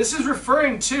death. This is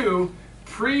referring to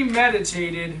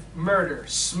premeditated murder.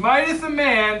 Smiteth a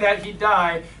man that he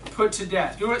die, put to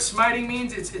death. You know what smiting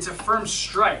means? It's a firm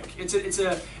strike. It's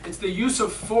the use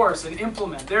of force, an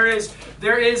implement. There is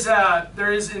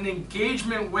an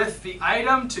engagement with the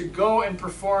item to go and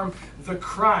perform the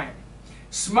crime.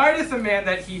 Smiteth a man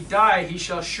that he die, he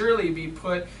shall surely be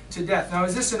put to death. Now,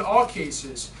 is this in all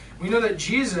cases? We know that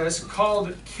Jesus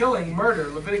called killing murder.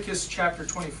 Leviticus chapter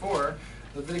 24.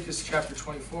 Leviticus chapter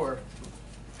 24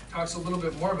 talks a little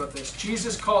bit more about this.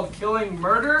 Jesus called killing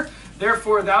murder.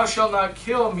 Therefore, thou shalt not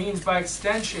kill means by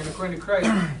extension, according to Christ,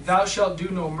 thou shalt do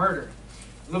no murder.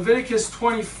 Leviticus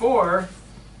 24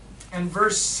 and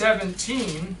verse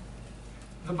 17,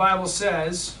 the Bible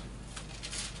says,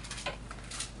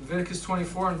 Leviticus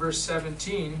 24 and verse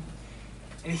 17,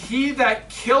 and he that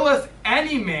killeth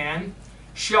any man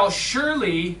shall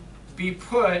surely be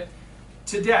put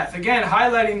to death. Again,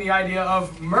 highlighting the idea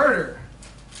of murder.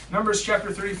 Numbers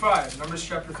chapter 35. Numbers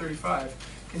chapter 35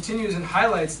 continues and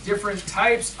highlights different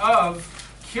types of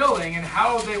killing and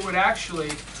how they would actually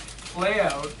play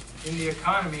out in the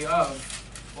economy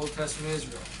of Old Testament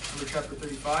Israel. Numbers chapter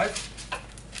 35.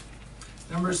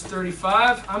 Numbers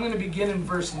 35. I'm going to begin in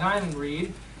verse 9 and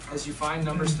read, as you find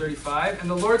Numbers 35. And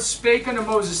the Lord spake unto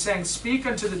Moses, saying, Speak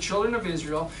unto the children of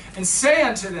Israel, and say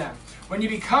unto them, when you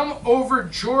become over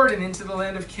Jordan into the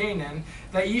land of Canaan,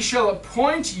 that ye shall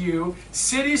appoint you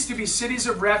cities to be cities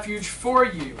of refuge for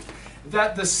you,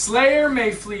 that the slayer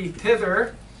may flee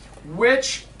thither,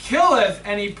 which killeth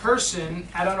any person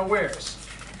at unawares.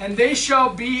 And they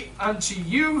shall be unto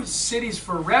you cities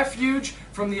for refuge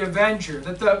from the avenger,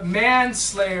 that the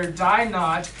manslayer die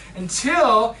not,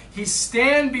 until he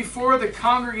stand before the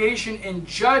congregation in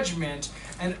judgment.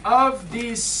 And of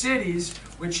these cities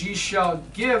which ye shall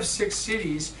give, 6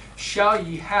 cities shall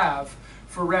ye have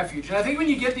for refuge. And I think when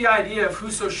you get the idea of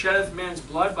whoso sheddeth man's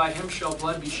blood, by him shall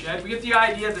blood be shed, we get the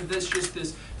idea that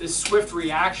this swift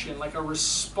reaction, like a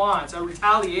response, a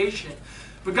retaliation.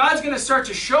 But God's going to start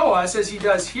to show us, as he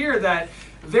does here, that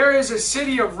there is a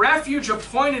city of refuge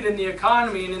appointed in the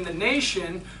economy and in the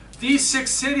nation, these 6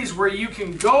 cities where you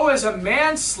can go as a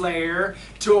manslayer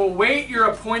to await your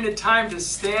appointed time to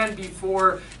stand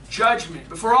before judgment,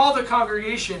 before all the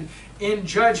congregation in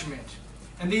judgment.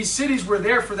 And these cities were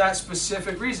there for that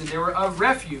specific reason. They were of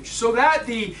refuge. So that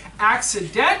the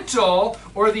accidental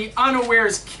or the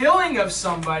unawares killing of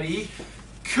somebody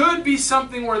could be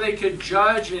something where they could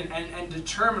judge and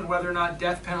determine whether or not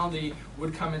death penalty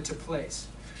would come into place.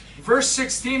 Verse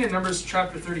 16 in Numbers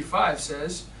chapter 35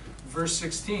 says, verse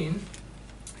 16,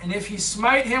 and if he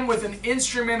smite him with an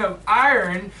instrument of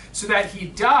iron so that he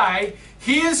die,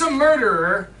 he is a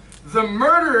murderer. The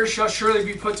murderer shall surely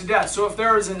be put to death. So if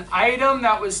there was an item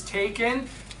that was taken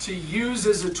to use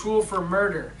as a tool for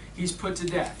murder, he's put to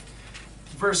death.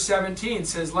 Verse 17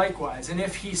 says likewise, and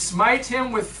if he smite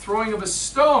him with throwing of a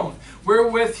stone,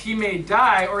 wherewith he may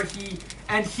die,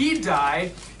 and he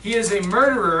die, he is a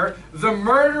murderer. The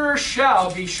murderer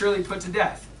shall be surely put to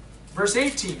death. Verse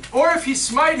 18, or if he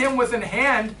smite him with an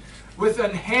hand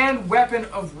weapon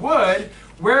of wood,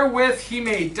 wherewith he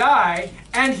may die,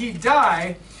 and he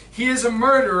die, he is a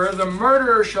murderer. The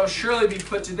murderer shall surely be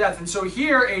put to death. And so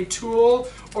here, a tool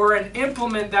or an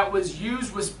implement that was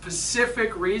used with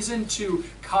specific reason to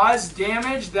cause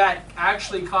damage that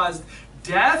actually caused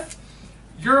death,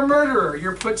 you're a murderer.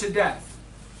 You're put to death.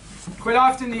 Quite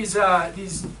often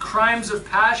these crimes of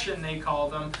passion, they call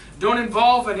them, don't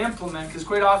involve an implement, because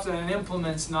quite often an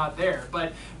implement's not there.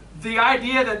 But the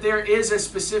idea that there is a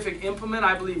specific implement,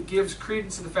 I believe, gives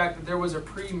credence to the fact that there was a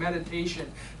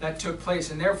premeditation that took place,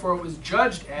 and therefore it was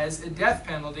judged as a death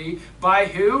penalty by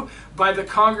who? By the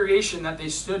congregation that they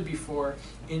stood before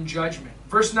in judgment.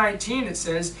 Verse 19, it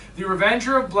says, the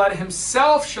revenger of blood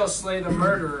himself shall slay the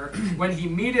murderer. When he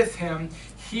meeteth him,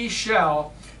 he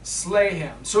shall slay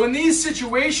him. So in these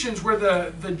situations where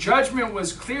the judgment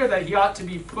was clear that he ought to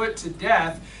be put to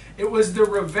death, it was the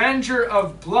revenger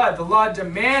of blood. The law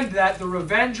demanded that the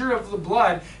revenger of the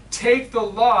blood take the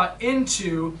law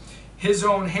into his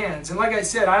own hands. And like I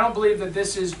said, I don't believe that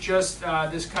this is just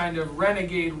this kind of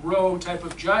renegade rogue type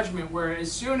of judgment where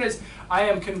as soon as I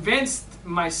am convinced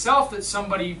myself that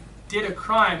somebody did a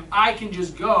crime, I can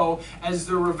just go as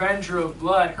the revenger of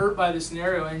blood, hurt by the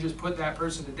scenario, and just put that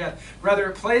person to death. Rather,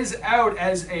 it plays out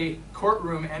as a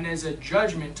courtroom and as a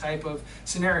judgment type of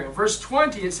scenario. Verse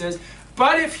 20, it says,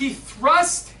 but if he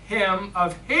thrust him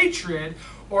of hatred,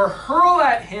 or hurl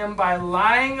at him by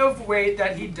lying of weight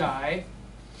that he die,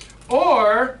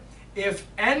 or if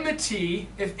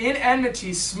in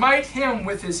enmity smite him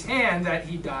with his hand that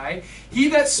he die, he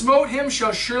that smote him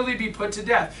shall surely be put to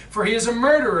death. For he is a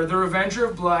murderer. The revenger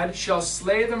of blood shall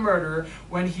slay the murderer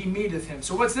when he meeteth him.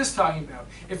 So what's this talking about?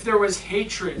 If there was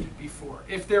hatred before,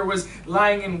 if there was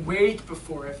lying in wait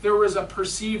before, if there was a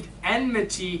perceived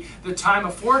enmity the time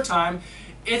aforetime,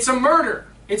 it's a murder.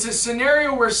 It's a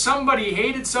scenario where somebody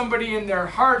hated somebody in their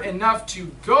heart enough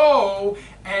to go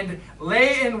and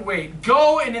lay in wait.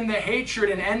 Go and in the hatred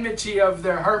and enmity of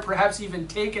their heart, perhaps even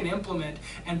take an implement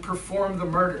and perform the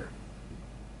murder.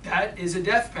 That is a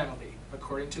death penalty,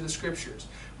 according to the scriptures.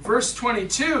 Verse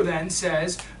 22 then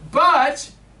says,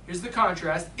 but, here's the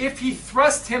contrast, if he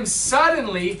thrust him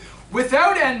suddenly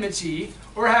without enmity,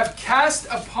 or have cast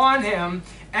upon him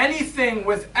anything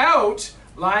without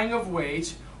lying of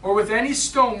wait, or with any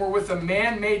stone wherewith a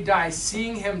man may die,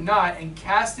 seeing him not, and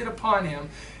cast it upon him,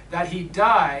 that he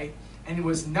die, and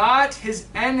was not his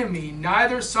enemy,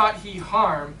 neither sought he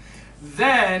harm,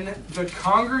 then the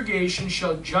congregation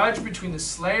shall judge between the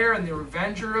slayer and the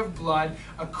revenger of blood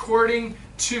according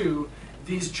to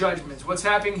these judgments. What's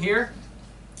happening here?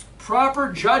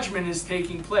 Proper judgment is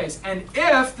taking place. And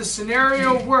if the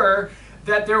scenario were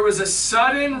that there was a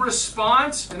sudden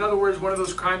response, in other words, one of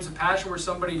those crimes of passion where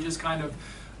somebody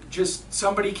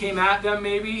somebody came at them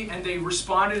maybe, and they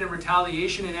responded in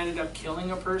retaliation and ended up killing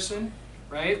a person,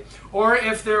 right? Or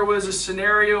if there was a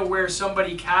scenario where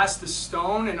somebody cast a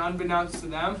stone and unbeknownst to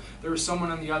them, there was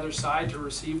someone on the other side to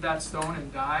receive that stone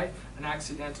and die, an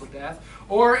accidental death.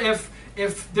 Or if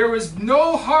there was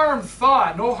no harm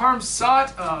thought, no harm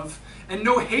sought of, and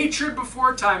no hatred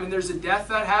before time, and there's a death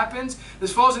that happens,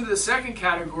 this falls into the second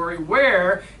category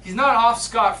where he's not off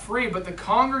scot-free, but the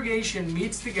congregation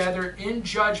meets together in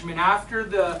judgment after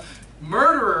the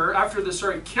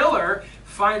killer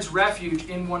finds refuge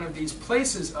in one of these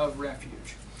places of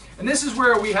refuge. And this is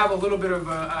where we have a little bit of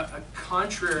a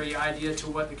contrary idea to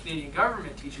what the Canadian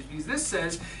government teaches, because this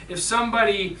says if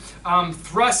somebody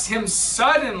thrusts him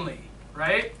suddenly,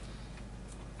 right?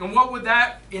 And what would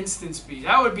that instance be?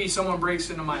 That would be someone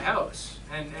breaks into my house.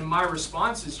 And my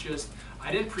response is just,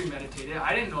 I didn't premeditate it.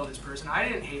 I didn't know this person. I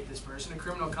didn't hate this person. A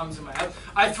criminal comes in my house.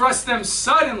 I thrust them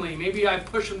suddenly. Maybe I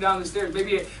push them down the stairs.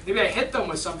 Maybe I hit them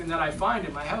with something that I find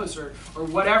in my house, or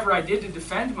whatever I did to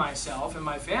defend myself and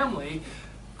my family.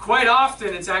 Quite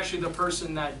often, it's actually the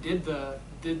person that did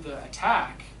the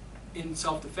attack in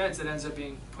self-defense that ends up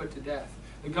being put to death.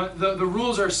 The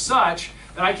rules are such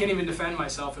that I can't even defend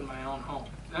myself in my own home.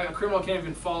 A criminal can't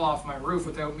even fall off my roof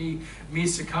without me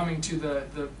succumbing to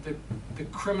the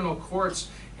criminal courts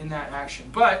in that action.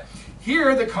 But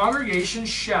here the congregation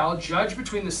shall judge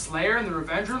between the slayer and the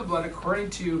revenger of the blood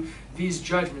according to these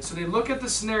judgments. So they look at the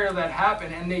scenario that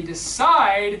happened and they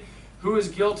decide who is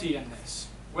guilty in this.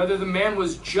 Whether the man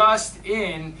was just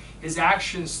in his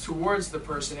actions towards the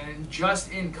person and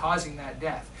just in causing that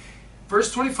death.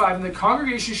 Verse 25, and the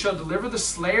congregation shall deliver the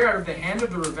slayer out of the hand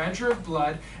of the revenger of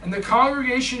blood, and the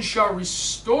congregation shall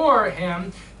restore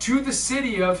him to the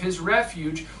city of his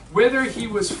refuge, whither he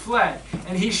was fled.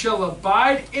 And he shall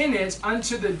abide in it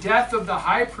unto the death of the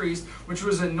high priest, which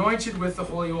was anointed with the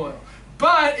holy oil.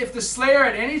 But if the slayer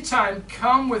at any time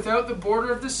come without the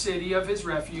border of the city of his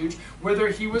refuge, whither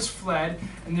he was fled,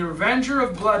 and the revenger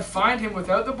of blood find him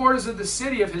without the borders of the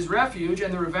city of his refuge,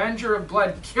 and the revenger of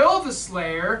blood kill the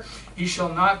slayer, he shall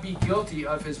not be guilty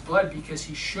of his blood, because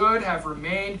he should have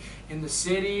remained in the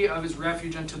city of his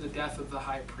refuge until the death of the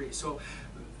high priest. So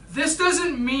this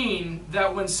doesn't mean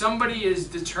that when somebody is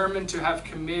determined to have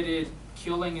committed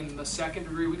killing in the second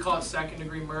degree, we call it second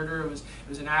degree murder, it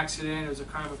was an accident, it was a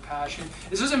crime of passion.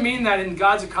 This doesn't mean that in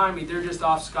God's economy they're just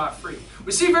off scot-free.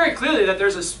 We see very clearly that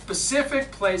there's a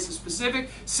specific place, a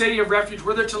specific city of refuge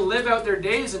where they're to live out their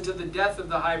days until the death of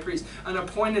the high priest, an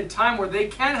appointed time where they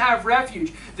can have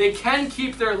refuge, they can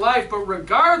keep their life, but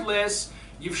regardless,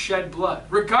 you've shed blood.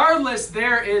 Regardless,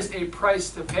 there is a price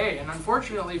to pay. And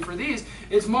unfortunately for these,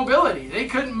 it's mobility. They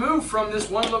couldn't move from this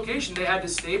one location. They had to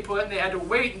stay put, and they had to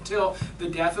wait until the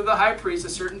death of the high priest, a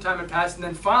certain time had passed, and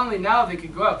then finally now they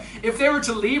could go out. If they were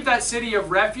to leave that city of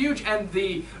refuge and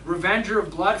the revenger of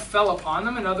blood fell upon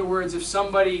them, in other words, if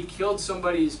somebody killed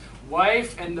somebody's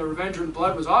wife and the revenger of the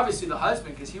blood was obviously the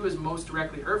husband because he was most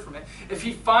directly hurt from it. If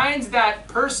he finds that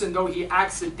person, though he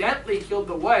accidentally killed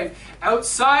the wife,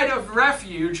 outside of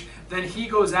refuge, then he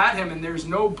goes at him and there's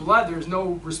no blood, there's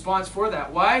no response for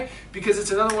that. Why? Because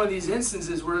it's another one of these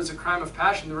instances where it's a crime of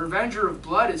passion. The revenger of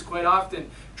blood is quite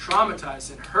often traumatized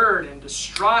and hurt and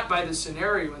distraught by the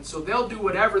scenario, and so they'll do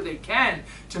whatever they can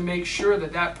to make sure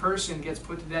that that person gets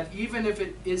put to death, even if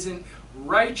it isn't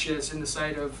righteous in the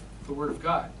sight of the Word of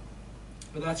God.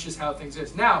 But that's just how things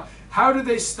is. Now, how do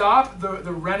they stop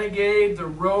the renegade, the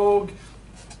rogue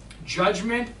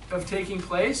judgment of taking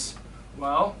place?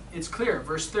 Well, it's clear.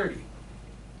 Verse 30. It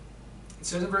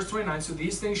says in verse 29, so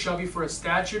these things shall be for a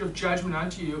statute of judgment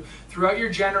unto you throughout your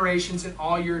generations in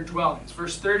all your dwellings.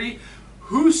 Verse 30,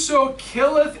 whoso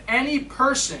killeth any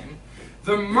person,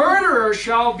 the murderer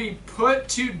shall be put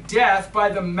to death by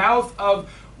the mouth of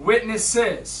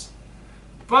witnesses.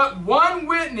 But one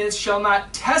witness shall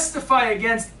not testify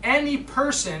against any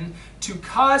person to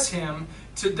cause him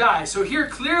to die. So here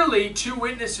clearly 2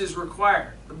 witnesses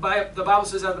required. The Bible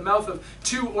says, out of the mouth of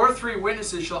 2 or 3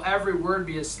 witnesses shall every word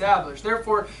be established.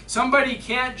 Therefore, somebody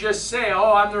can't just say,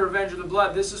 oh, I'm the revenger of the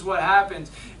blood. This is what happens.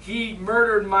 He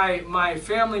murdered my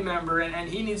family member and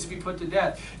he needs to be put to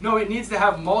death. No, it needs to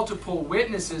have multiple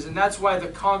witnesses, and that's why the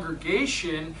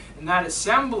congregation and that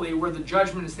assembly where the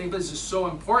judgment is taking place is so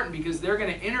important, because they're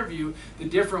going to interview the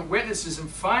different witnesses and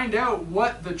find out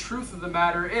what the truth of the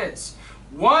matter is.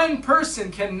 One person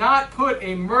cannot put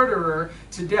a murderer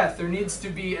to death. There needs to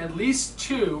be at least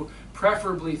 2,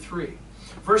 preferably 3.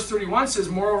 Verse 31 says,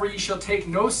 moreover, ye shall take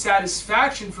no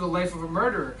satisfaction for the life of a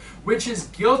murderer, which is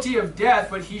guilty of death,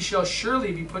 but he shall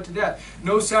surely be put to death.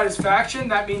 No satisfaction,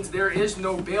 that means there is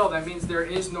no bail. That means there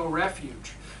is no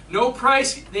refuge. No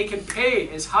price they can pay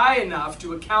is high enough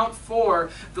to account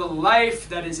for the life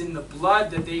that is in the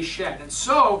blood that they shed. And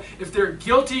so, if they're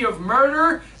guilty of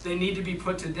murder, they need to be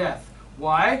put to death.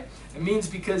 Why? It means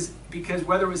because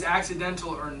whether it was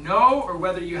accidental or no, or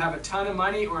whether you have a ton of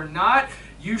money or not,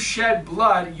 you shed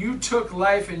blood, you took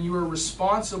life, and you are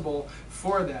responsible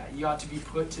for that. You ought to be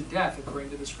put to death according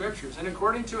to the Scriptures and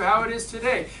according to how it is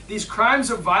today. These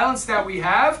crimes of violence that we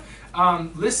have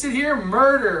listed here: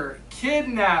 murder,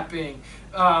 kidnapping,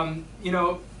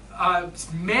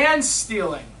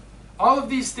 man-stealing. All of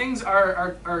these things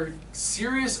are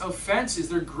serious offenses.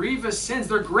 They're grievous sins.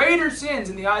 They're greater sins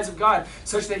in the eyes of God,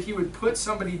 such that he would put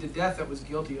somebody to death that was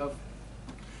guilty of them.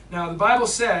 Now, the Bible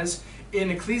says in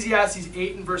Ecclesiastes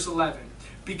 8 and verse 11,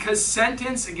 because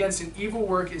sentence against an evil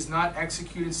work is not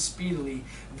executed speedily,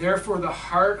 therefore the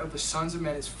heart of the sons of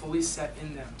men is fully set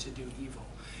in them to do evil.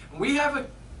 And we have a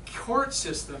court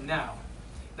system now.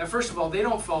 Now, first of all, they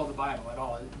don't follow the Bible at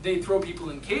all. They throw people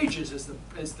in cages as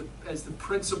the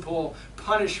principal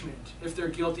punishment if they're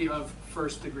guilty of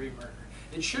first-degree murder.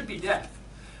 It should be death.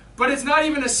 But it's not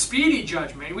even a speedy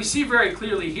judgment. We see very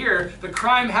clearly here the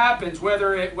crime happens,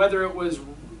 whether it was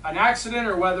an accident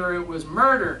or whether it was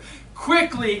murder.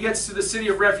 Quickly it gets to the city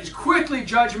of refuge. Quickly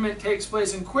judgment takes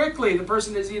place, and quickly the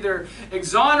person is either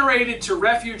exonerated to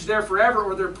refuge there forever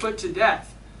or they're put to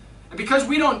death. And because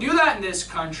we don't do that in this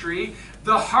country,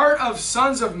 the heart of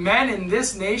sons of men in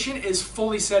this nation is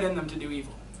fully set in them to do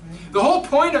evil. The whole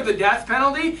point of the death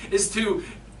penalty is to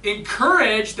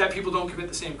encourage that people don't commit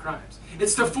the same crimes.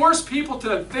 It's to force people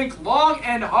to think long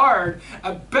and hard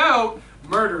about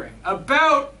murdering,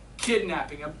 about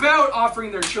kidnapping, about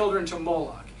offering their children to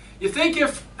Moloch. You think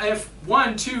if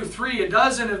 1, 2, 3, a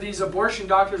dozen of these abortion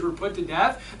doctors were put to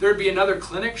death, there'd be another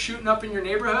clinic shooting up in your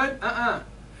neighborhood?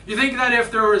 You think that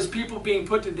if there was people being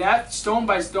put to death, stone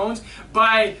by stones,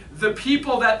 by the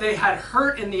people that they had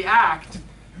hurt in the act,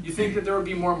 you think that there would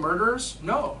be more murderers?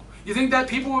 No. You think that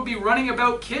people would be running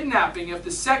about kidnapping? If the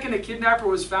second a kidnapper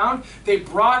was found, they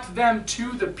brought them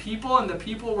to the people, and the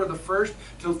people were the first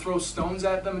to throw stones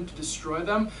at them and to destroy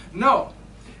them? No.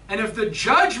 And if the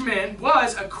judgment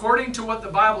was according to what the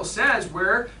Bible says,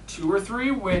 where 2 or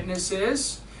 3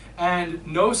 witnesses and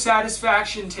no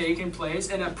satisfaction taking place,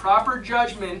 and a proper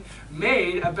judgment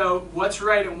made about what's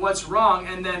right and what's wrong,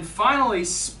 and then finally,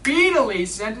 speedily,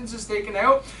 sentence is taken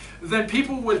out, then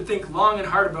people would think long and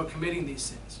hard about committing these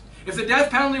sins. If the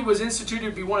death penalty was instituted, it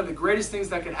would be one of the greatest things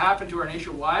that could happen to our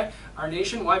nation. Why?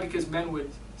 Why? Because men would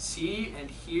see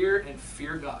and hear and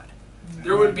fear God.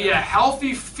 There would be a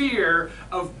healthy fear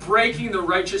of breaking the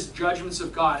righteous judgments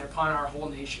of God upon our whole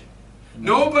nation.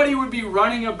 Nobody would be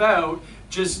running about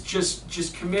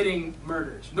just committing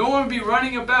murders. No one would be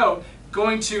running about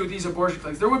going to these abortion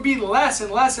clinics. There would be less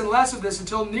and less and less of this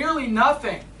until nearly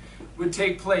nothing would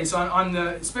take place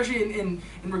especially in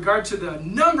regard to the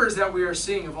numbers that we are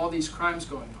seeing of all these crimes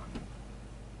going on.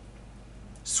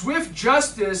 Swift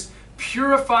justice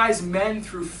purifies men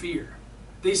through fear.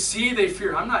 They see, they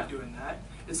fear. I'm not doing that.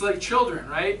 It's like children,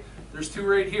 right? There's 2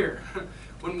 right here.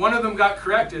 When one of them got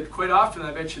corrected, quite often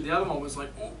I bet you the other one was like,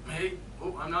 oh, hey,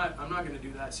 I'm not going to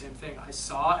do that same thing. I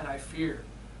saw and I feared.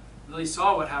 Lily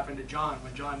saw what happened to John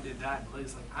when John did that. And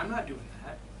Lily's like, I'm not doing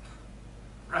that.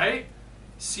 Right?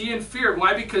 See and fear.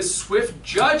 Why? Because swift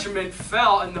judgment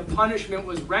fell and the punishment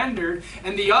was rendered,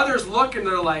 and the others look and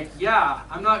they're like, yeah,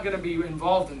 I'm not going to be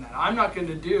involved in that. I'm not going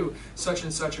to do such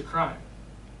and such a crime.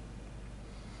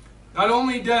 Not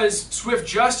only does swift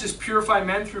justice purify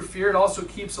men through fear, it also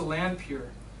keeps the land pure.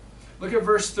 Look at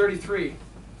verse 33.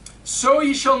 So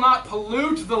ye shall not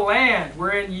pollute the land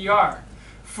wherein ye are,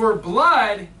 for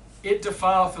blood it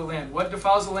defileth the land. What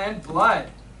defiles the land? Blood.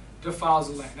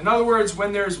 defiles the land. In other words,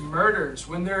 when there's murders,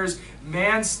 when there's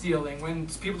man-stealing, when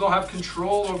people don't have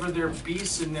control over their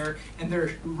beasts and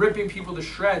they're ripping people to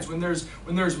shreds, when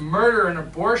there's murder and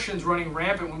abortions running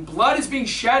rampant, when blood is being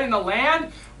shed in the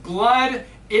land, blood,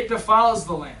 it defiles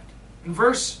the land. And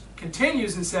verse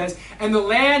continues and says, and the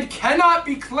land cannot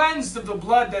be cleansed of the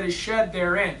blood that is shed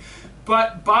therein,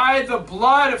 but by the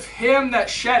blood of him that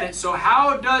shed it. So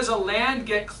how does a land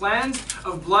get cleansed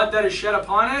of blood that is shed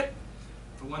upon it?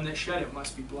 The one that shed it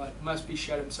must be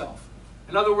shed himself.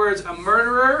 In other words, a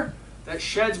murderer that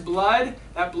sheds blood,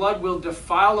 that blood will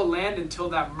defile the land until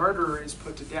that murderer is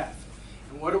put to death.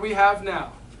 And what do we have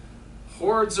now?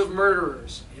 Hordes of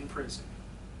murderers in prison.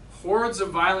 Hordes of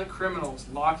violent criminals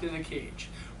locked in a cage.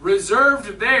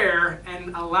 Reserved there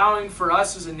and allowing for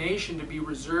us as a nation to be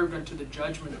reserved unto the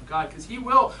judgment of God. Because he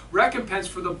will recompense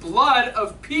for the blood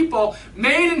of people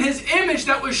made in his image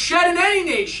that was shed in any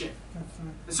nation.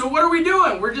 And so what are we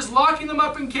doing? We're just locking them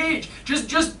up in cage.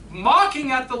 Just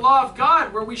mocking at the law of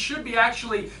God, where we should be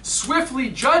actually swiftly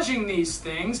judging these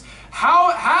things.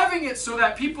 Having it so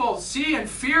that people see and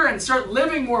fear and start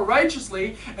living more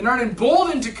righteously and aren't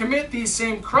emboldened to commit these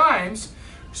same crimes.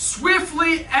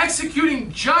 Swiftly executing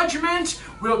judgment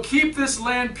will keep this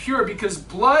land pure, because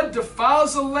blood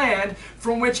defiles a land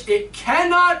from which it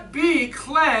cannot be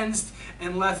cleansed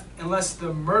unless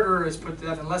the murderer is put to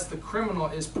death, unless the criminal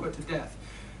is put to death.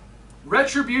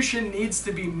 Retribution needs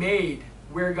to be made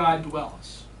where God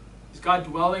dwells. Is God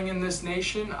dwelling in this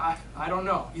nation? I don't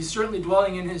know. He's certainly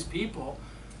dwelling in his people.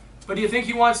 But do you think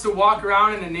he wants to walk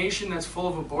around in a nation that's full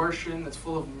of abortion, that's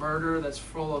full of murder, that's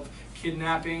full of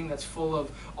kidnapping, that's full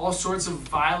of all sorts of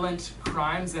violent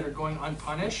crimes that are going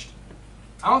unpunished?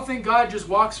 I don't think God just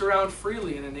walks around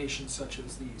freely in a nation such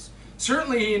as these.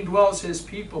 Certainly he indwells his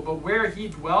people, but where he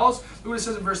dwells, look what it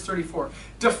says in verse 34.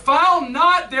 Defile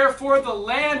not therefore the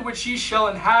land which ye shall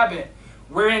inhabit,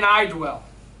 wherein I dwell.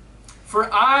 For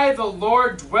I, the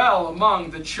Lord, dwell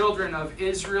among the children of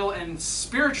Israel, and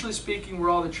spiritually speaking, we're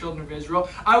all the children of Israel.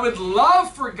 I would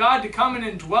love for God to come in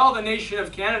and dwell the nation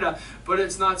of Canada, but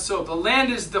it's not so. The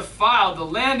land is defiled. The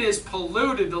land is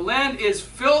polluted. The land is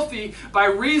filthy by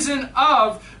reason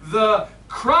of the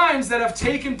crimes that have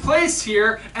taken place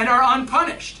here and are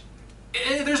unpunished.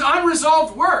 There's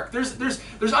unresolved work. There's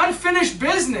unfinished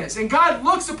business. And God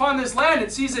looks upon this land and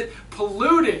sees it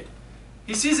polluted.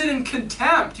 He sees it in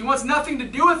contempt. He wants nothing to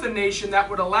do with a nation that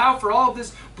would allow for all of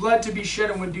this blood to be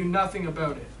shed and would do nothing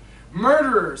about it.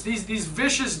 Murderers, these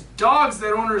vicious dogs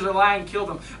that owners rely and kill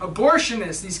them.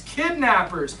 Abortionists, these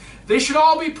kidnappers, they should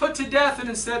all be put to death, and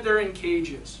instead they're in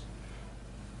cages.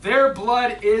 Their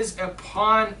blood is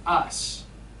upon us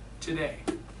today.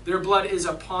 Their blood is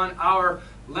upon our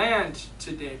land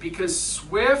today, because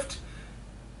swift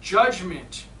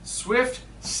judgment, swift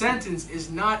sentence is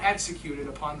not executed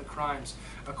upon the crimes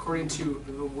according to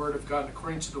the word of God,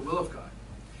 according to the will of God.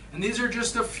 And these are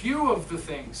just a few of the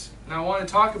things, and I want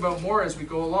to talk about more as we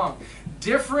go along.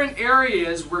 Different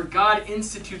areas where God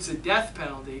institutes a death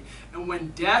penalty, and when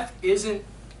death isn't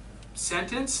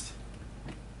sentenced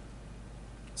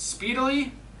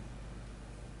speedily,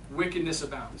 wickedness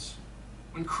abounds.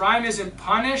 When crime isn't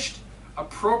punished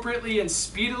appropriately and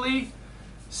speedily,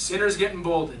 sinners get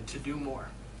emboldened to do more.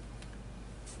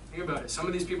 Think about it. Some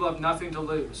of these people have nothing to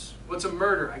lose. What's a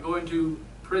murder? I go into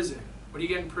prison. What do you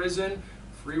get in prison?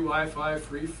 Free Wi-Fi,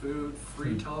 free food,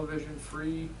 free television,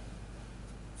 free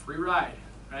ride,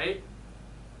 right?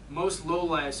 Most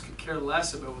lowlifes could care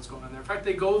less about what's going on there. In fact,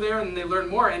 they go there and they learn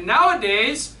more. And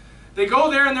nowadays, they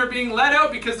go there and they're being let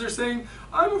out because they're saying,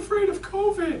 I'm afraid of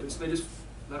COVID. And so they just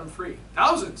let them free.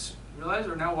 Thousands, you realize,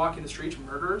 are now walking the streets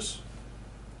murderers.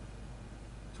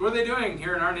 So what are they doing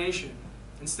here in our nation?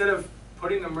 Instead of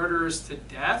putting the murderers to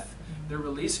death, they're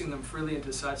releasing them freely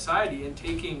into society and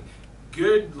taking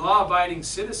good, law-abiding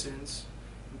citizens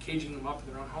and caging them up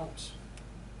in their own homes.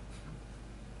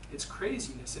 It's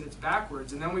craziness and it's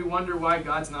backwards. And then we wonder why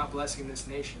God's not blessing this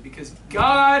nation. Because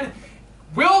God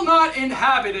will not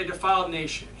inhabit a defiled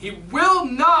nation. He will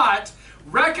not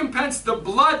recompense the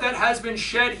blood that has been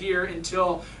shed here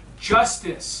until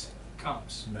justice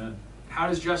comes. Amen. How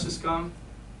does justice come?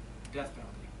 Death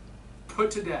penalty.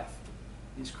 Put to death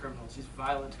these criminals, these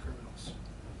violent criminals.